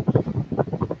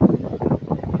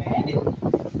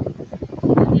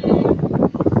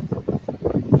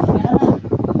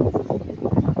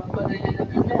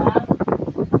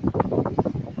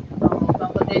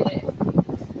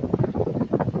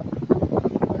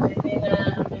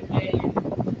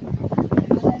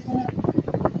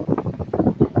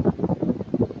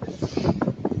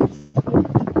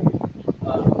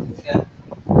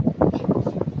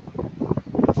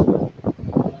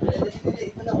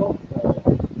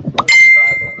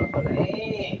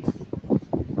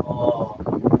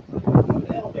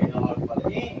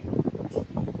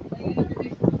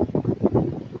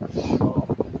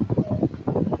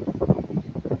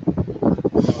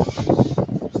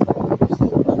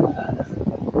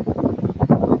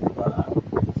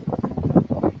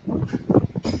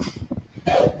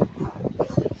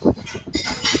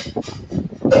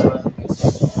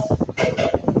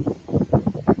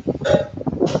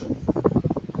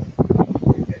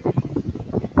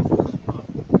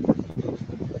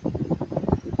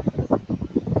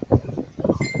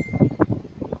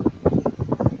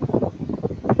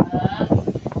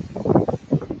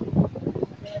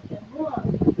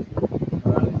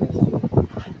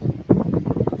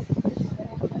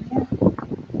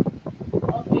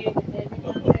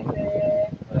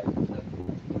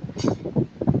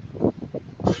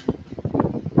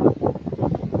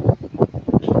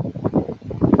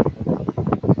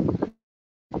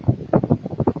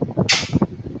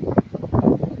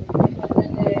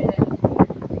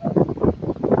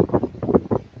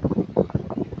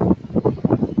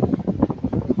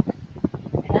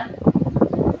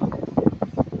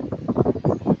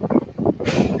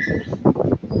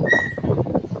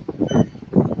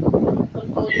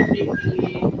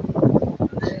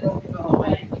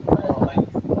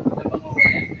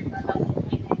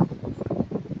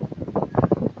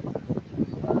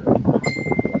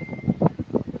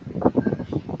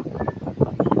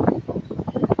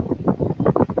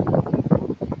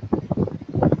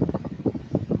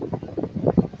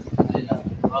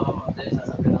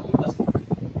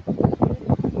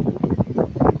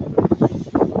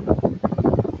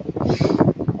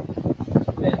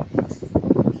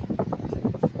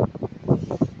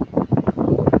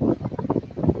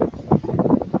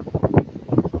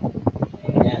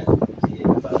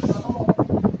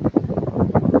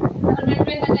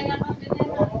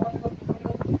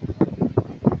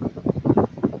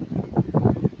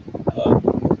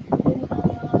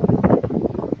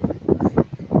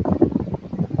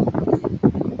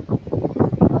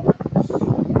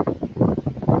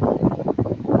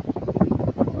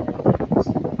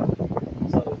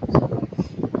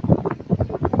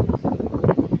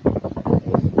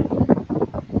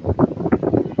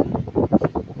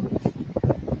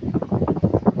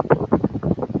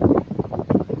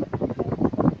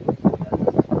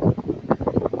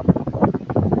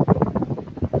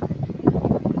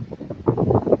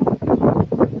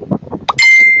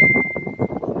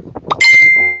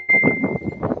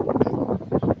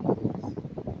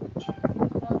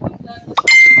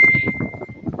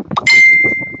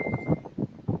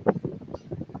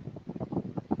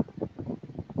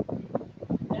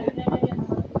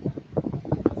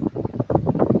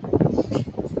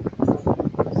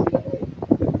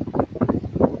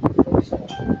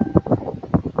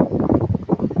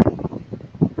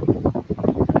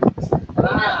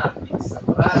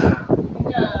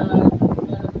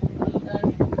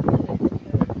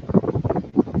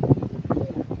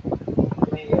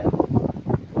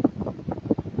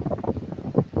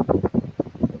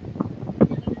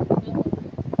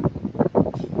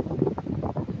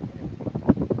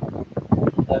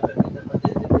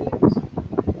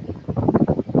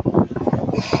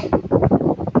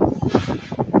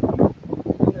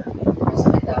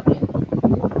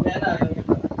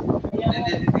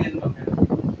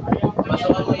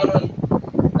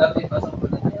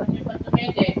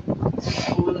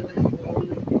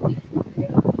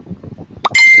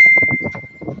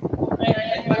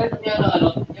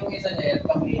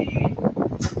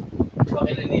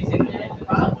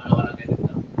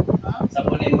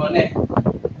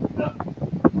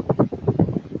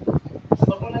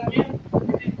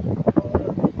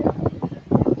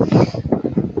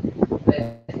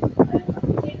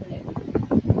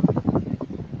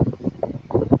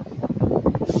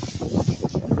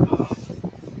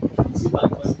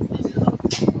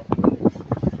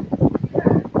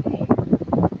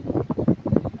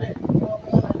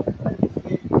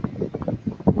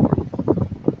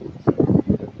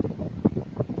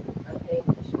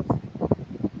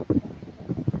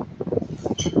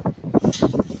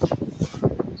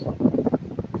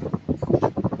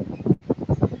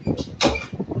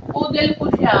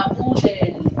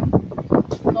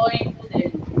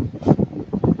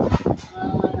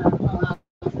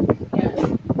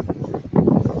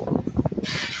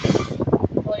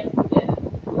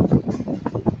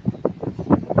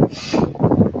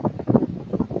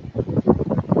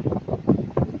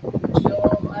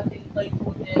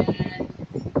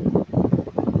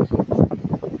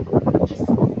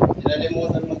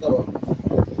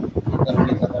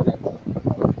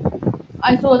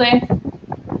 Ay, sorry.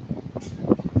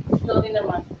 Sorry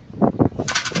naman.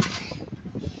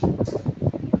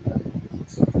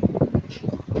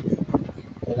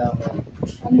 Kailangan.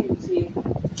 Ano yun si?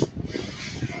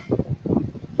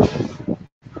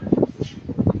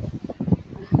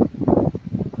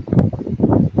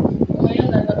 Ngayon,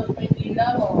 nanonood mo yung tila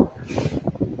mo.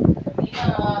 Hindi na,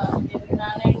 hindi rin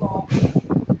nanay mo.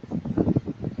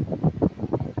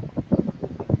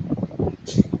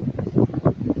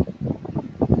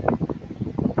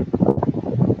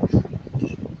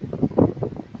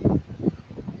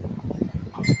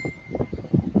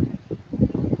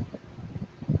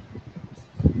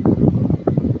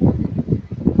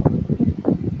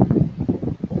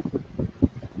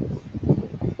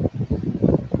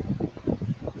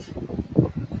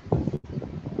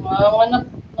 Mga anak,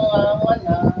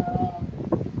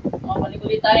 mabalik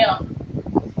ulit tayo.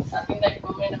 Sa ating live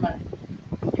mamaya naman.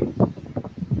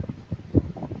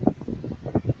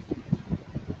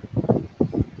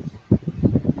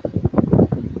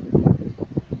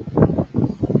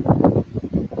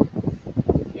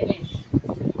 Finish.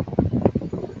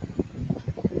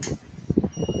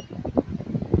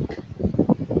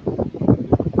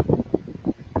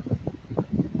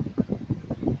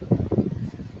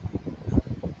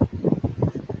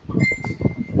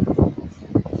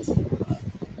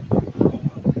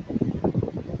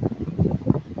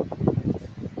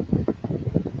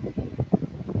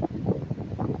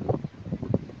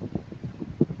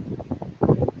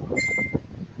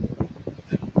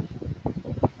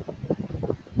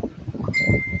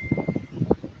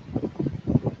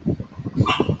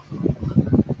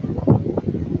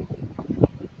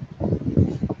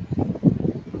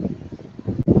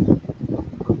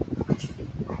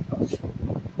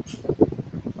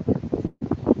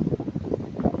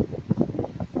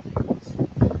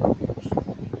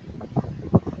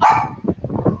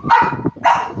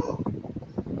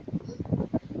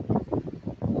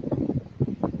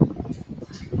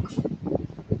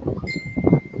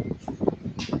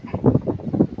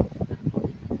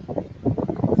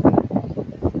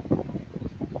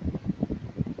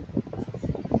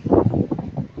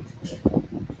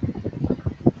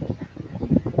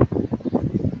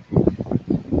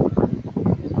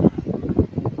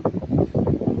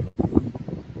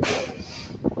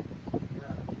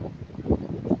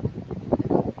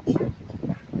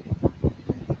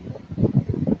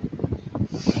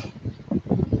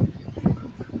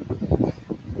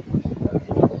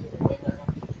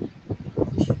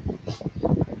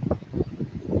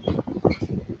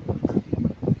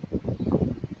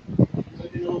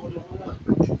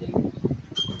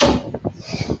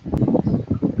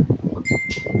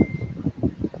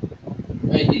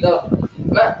 Ay, dito.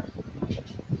 Ma.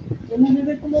 Yan ang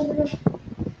bibig ko lang.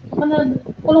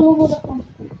 Kulang mo muna ko.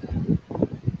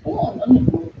 Oo, ano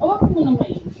mo? Awak mo na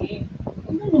maigi.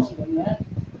 Ano mo ganyan?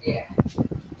 Yeah.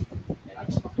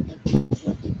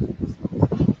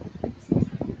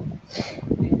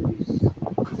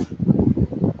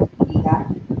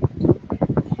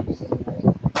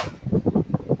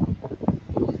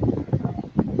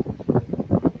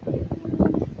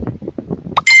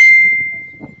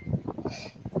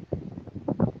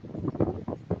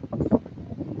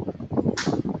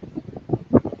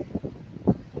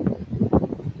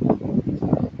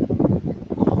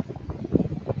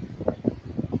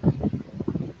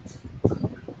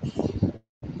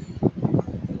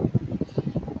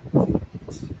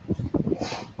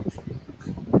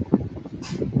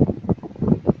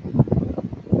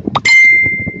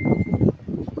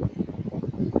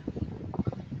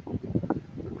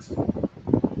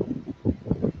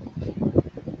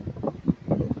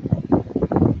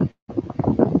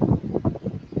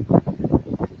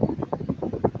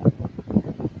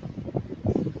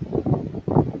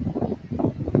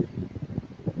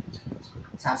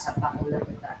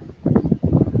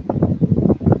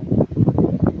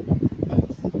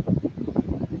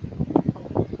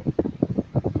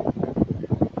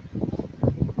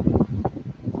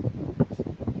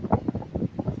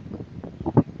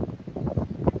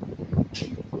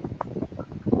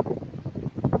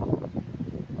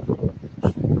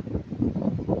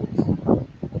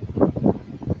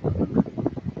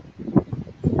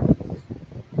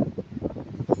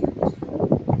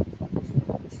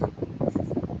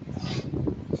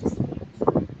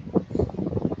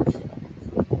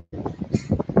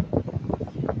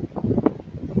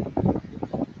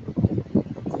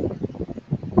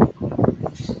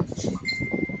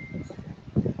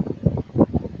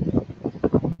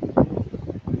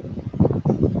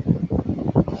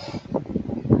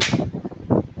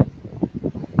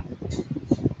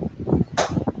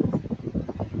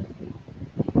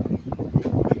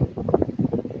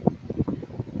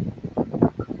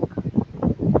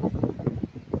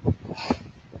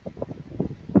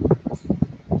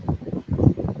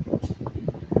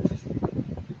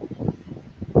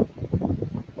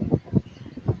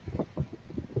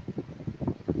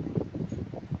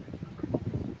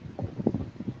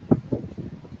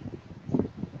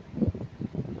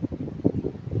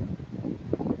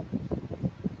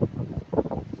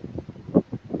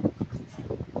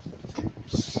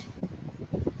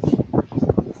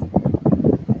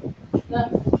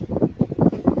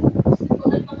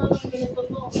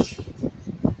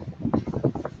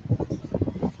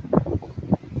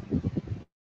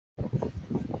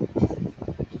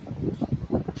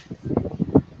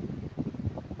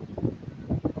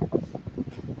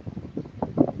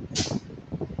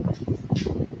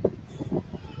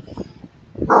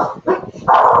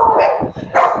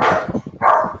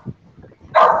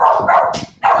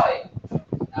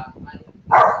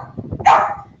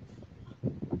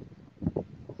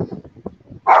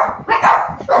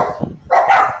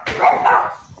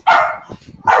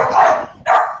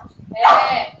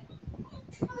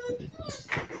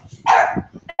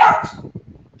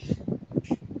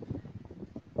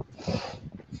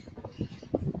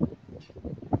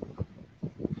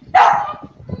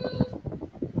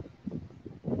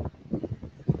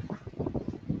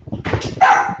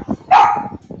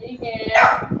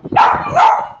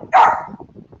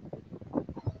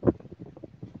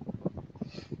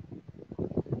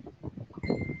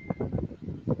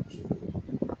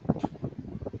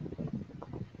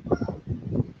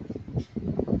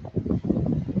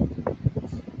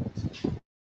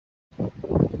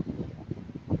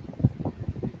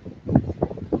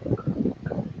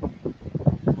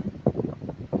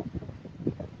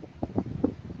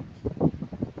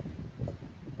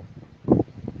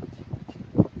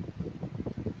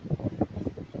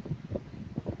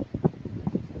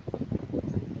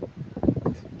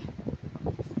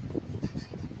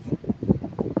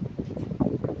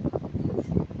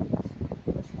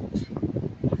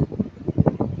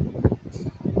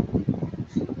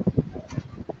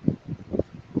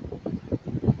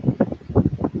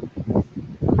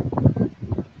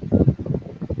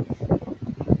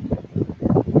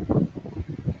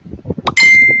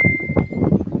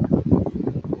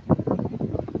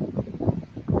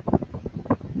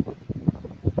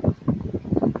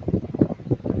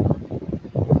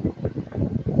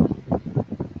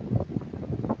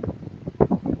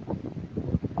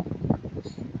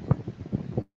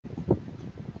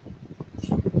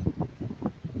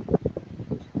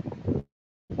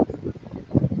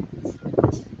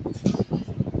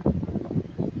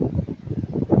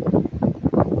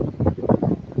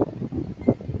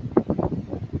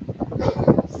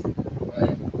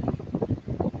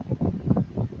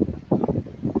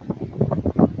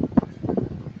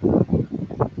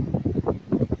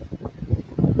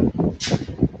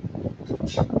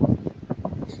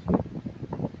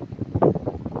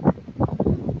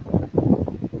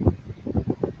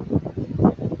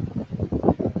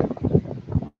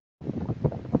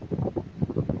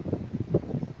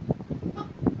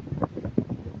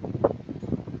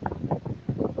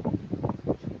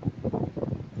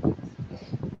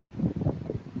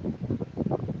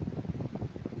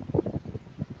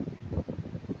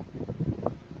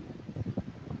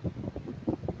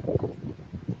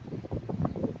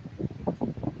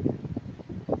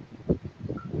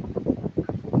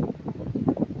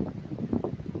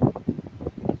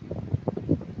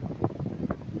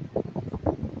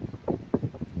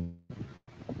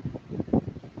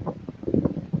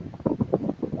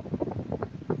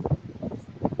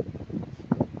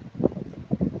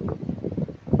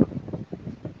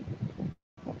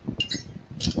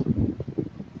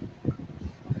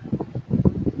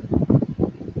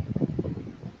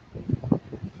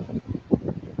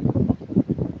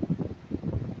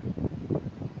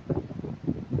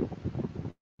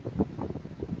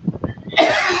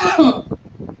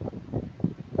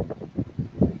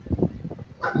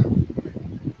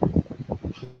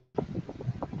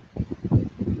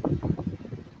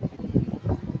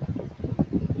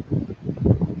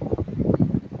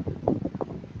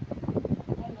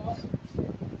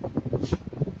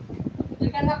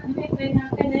 Anak, hindi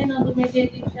natin eh, no,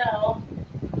 dumididig siya, oh.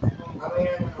 Ano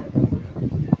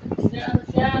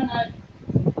siya,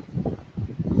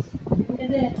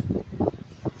 hindi.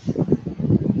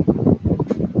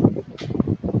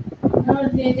 No,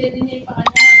 dumididig niya yung paa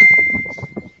niya.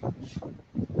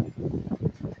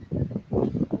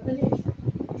 Dali.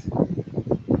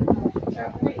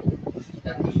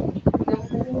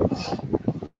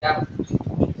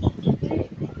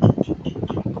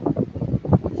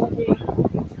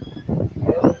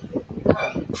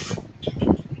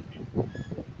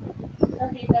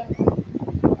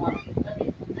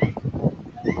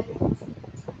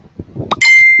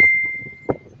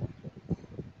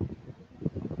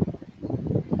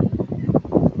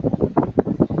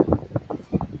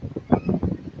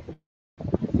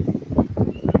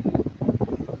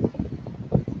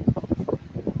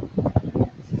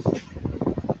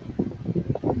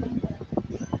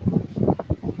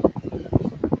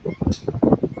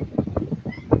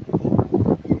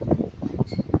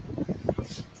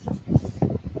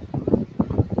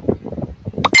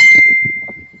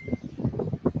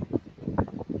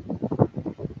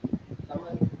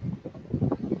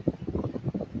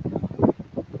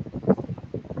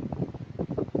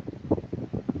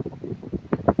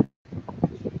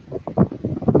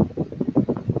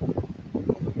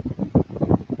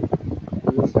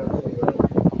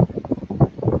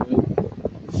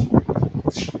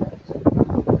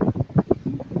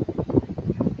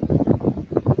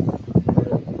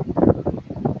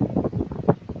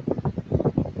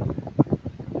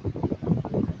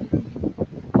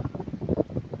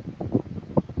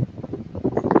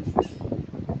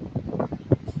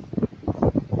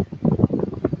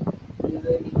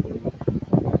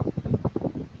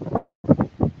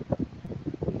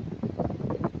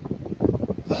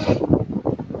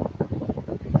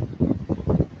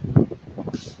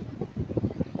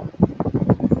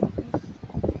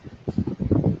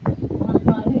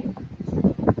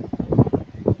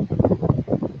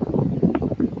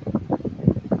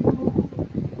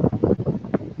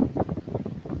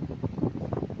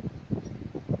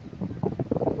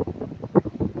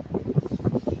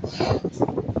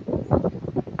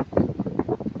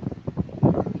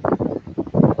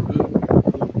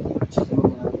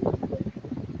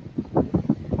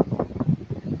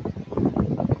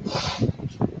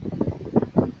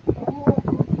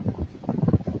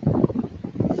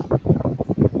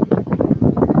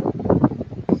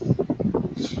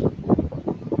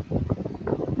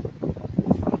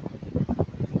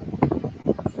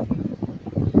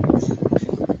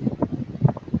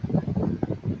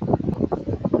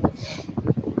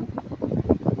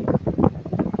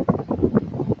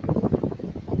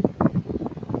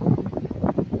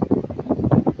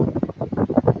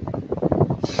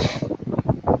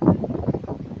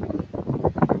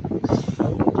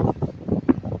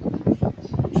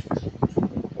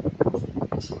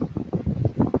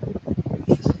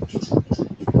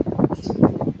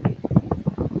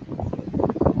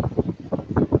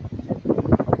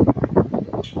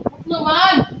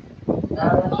 Naman!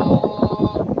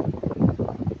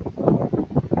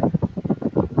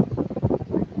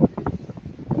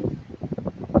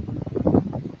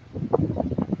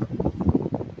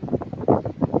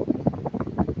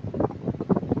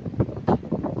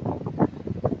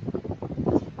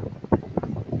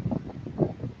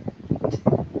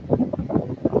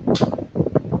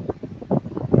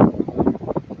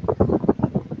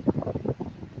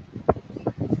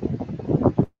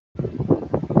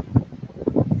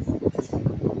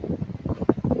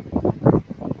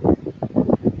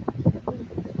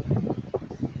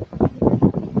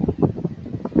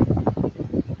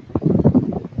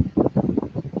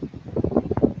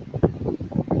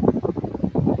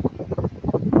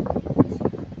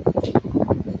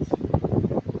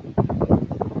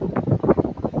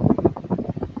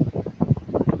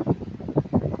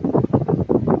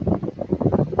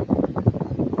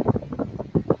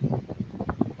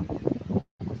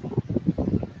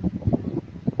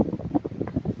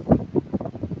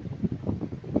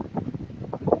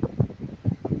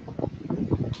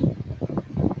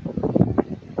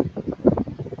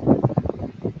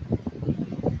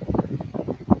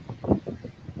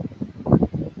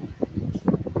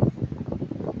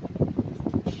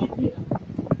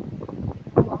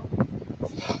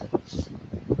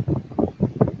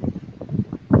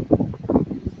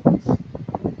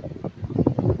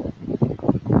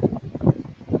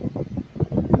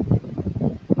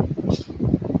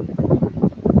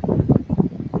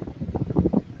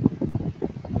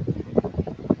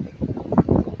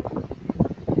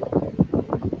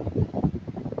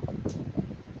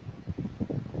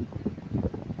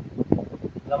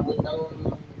 Lambot ng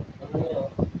ano yun.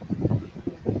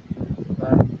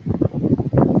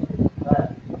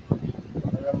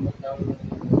 Lambot ng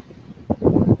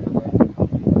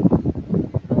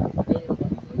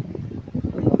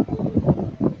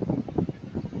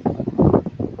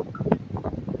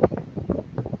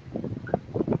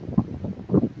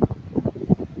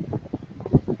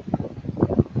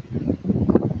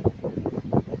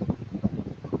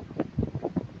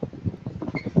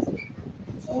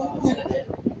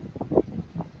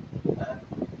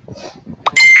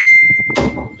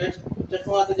Check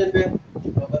mo natin dyan, Ben.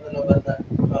 Lobat na lobat na.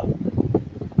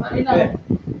 Mali na.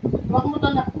 Huwag mo to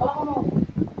na. Huwag mo.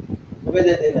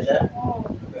 Pwede din na siya? Oo.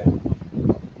 Okay.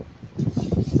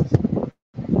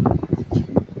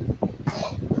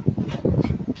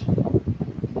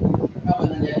 Kapan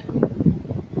na niya?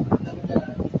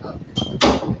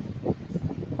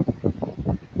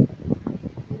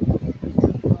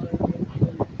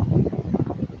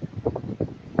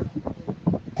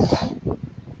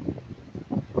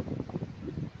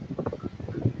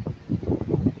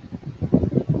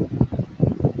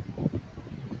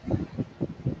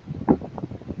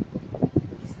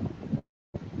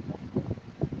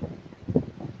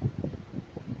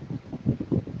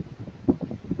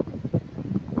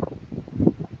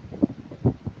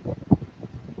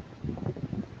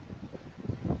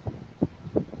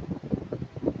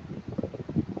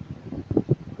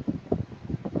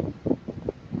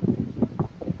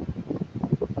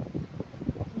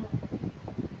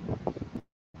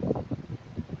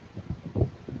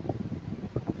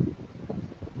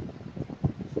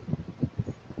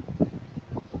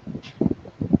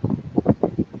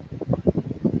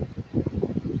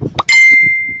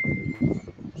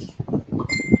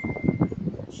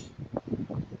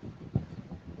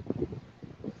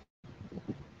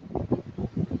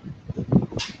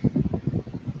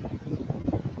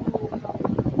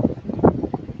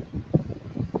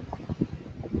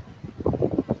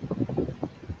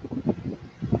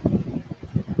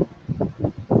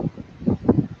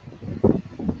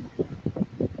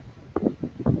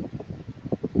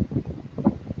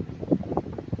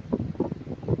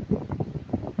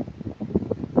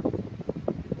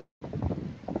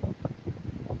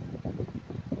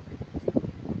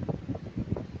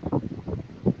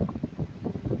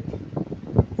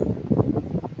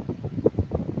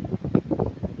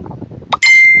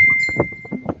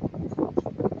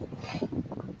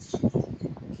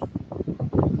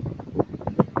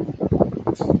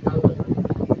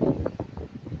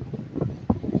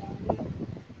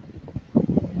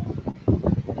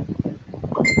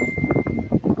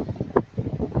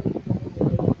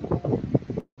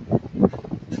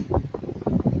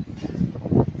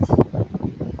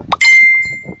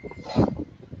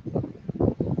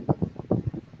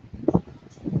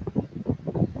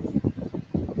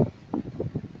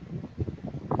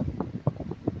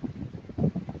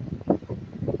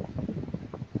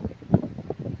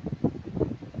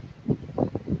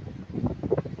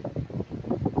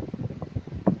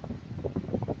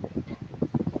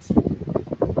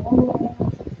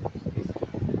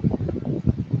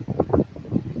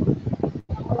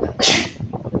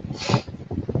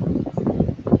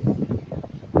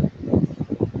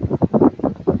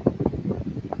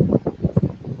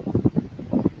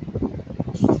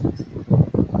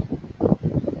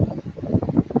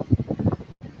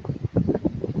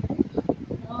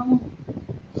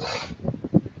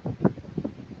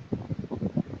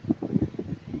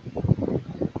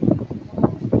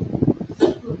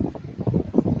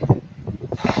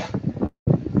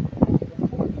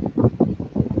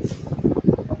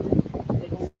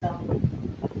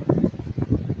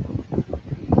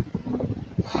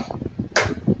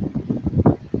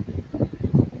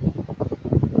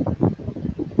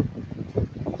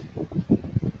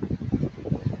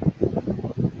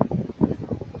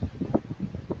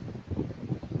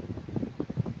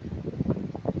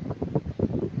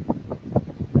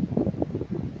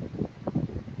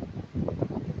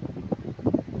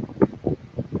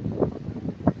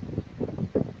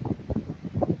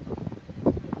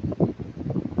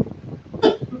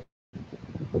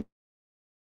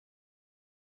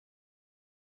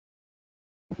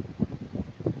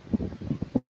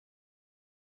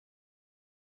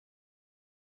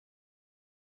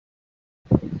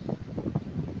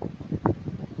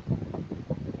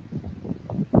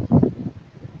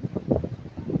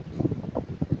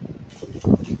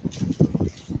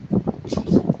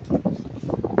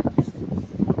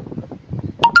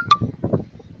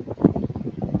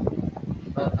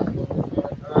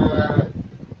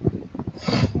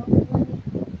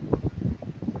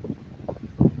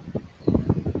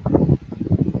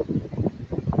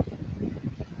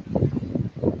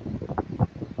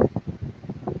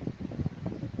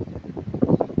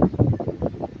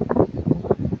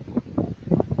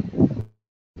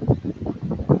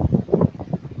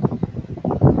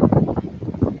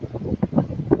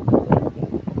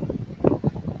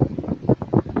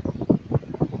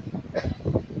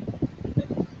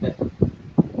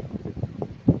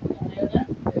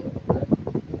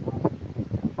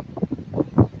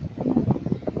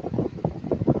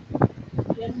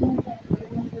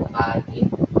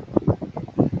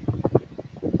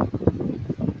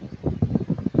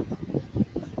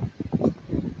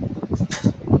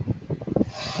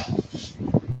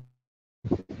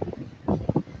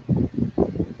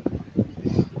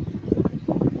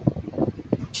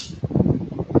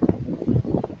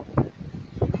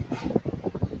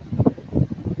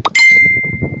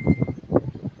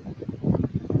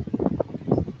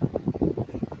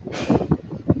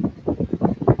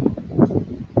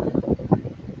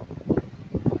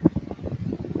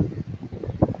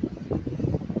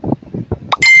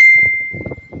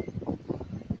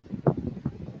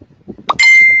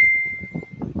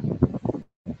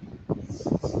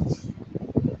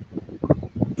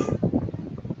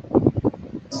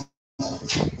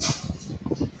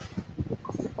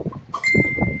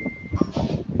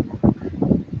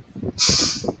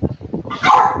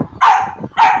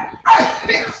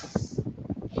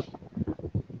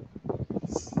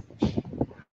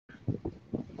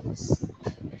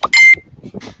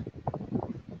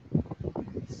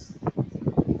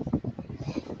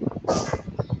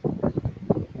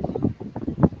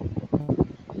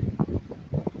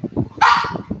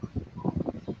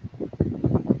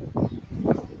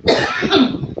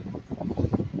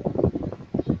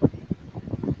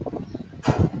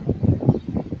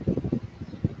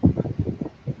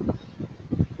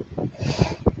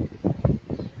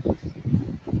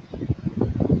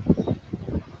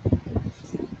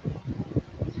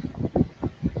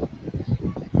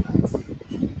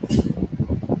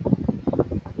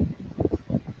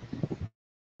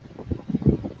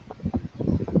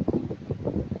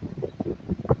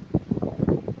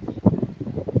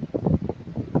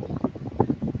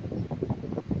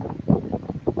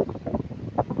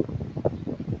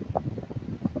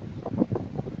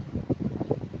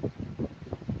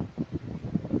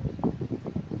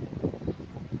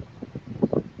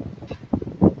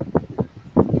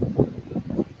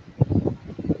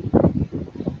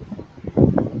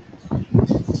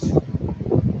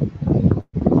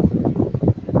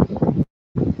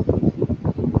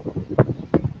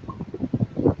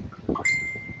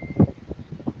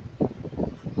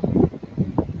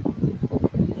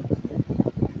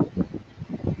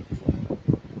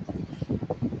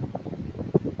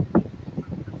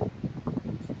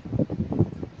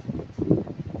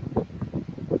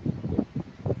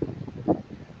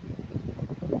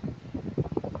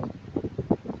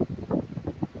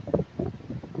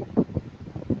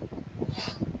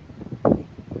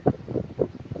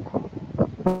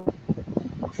 Mhm.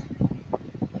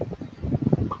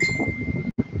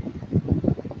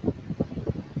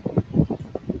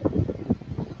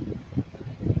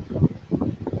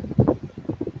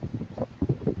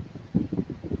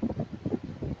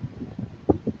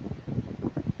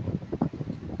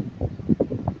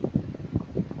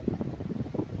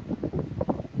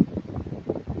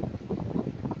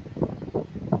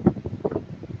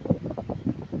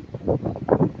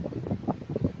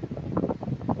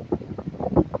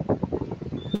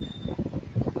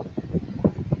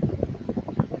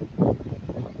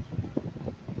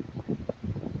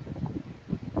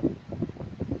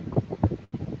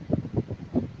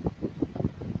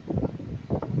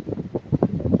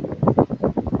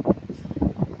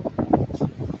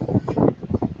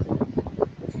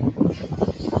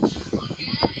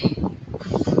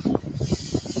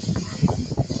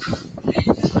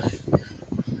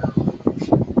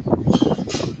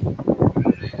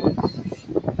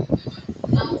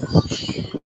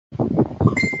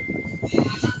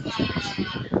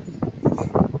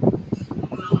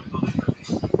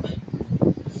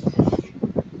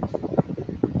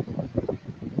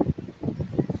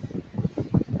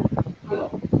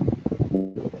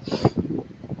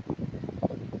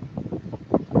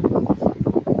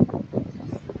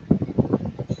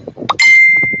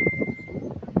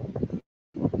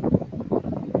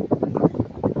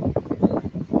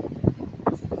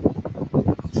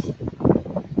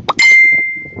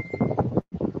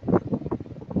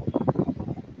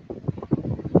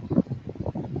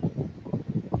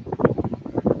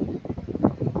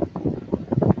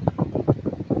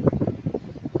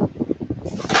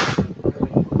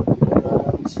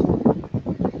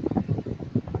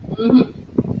 Mhm.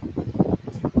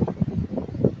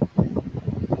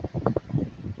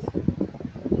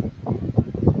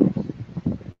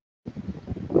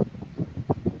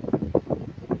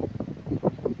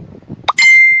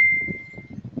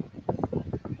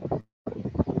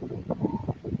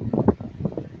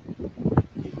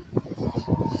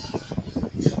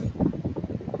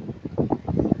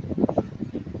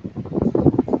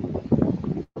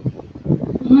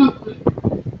 Mhm.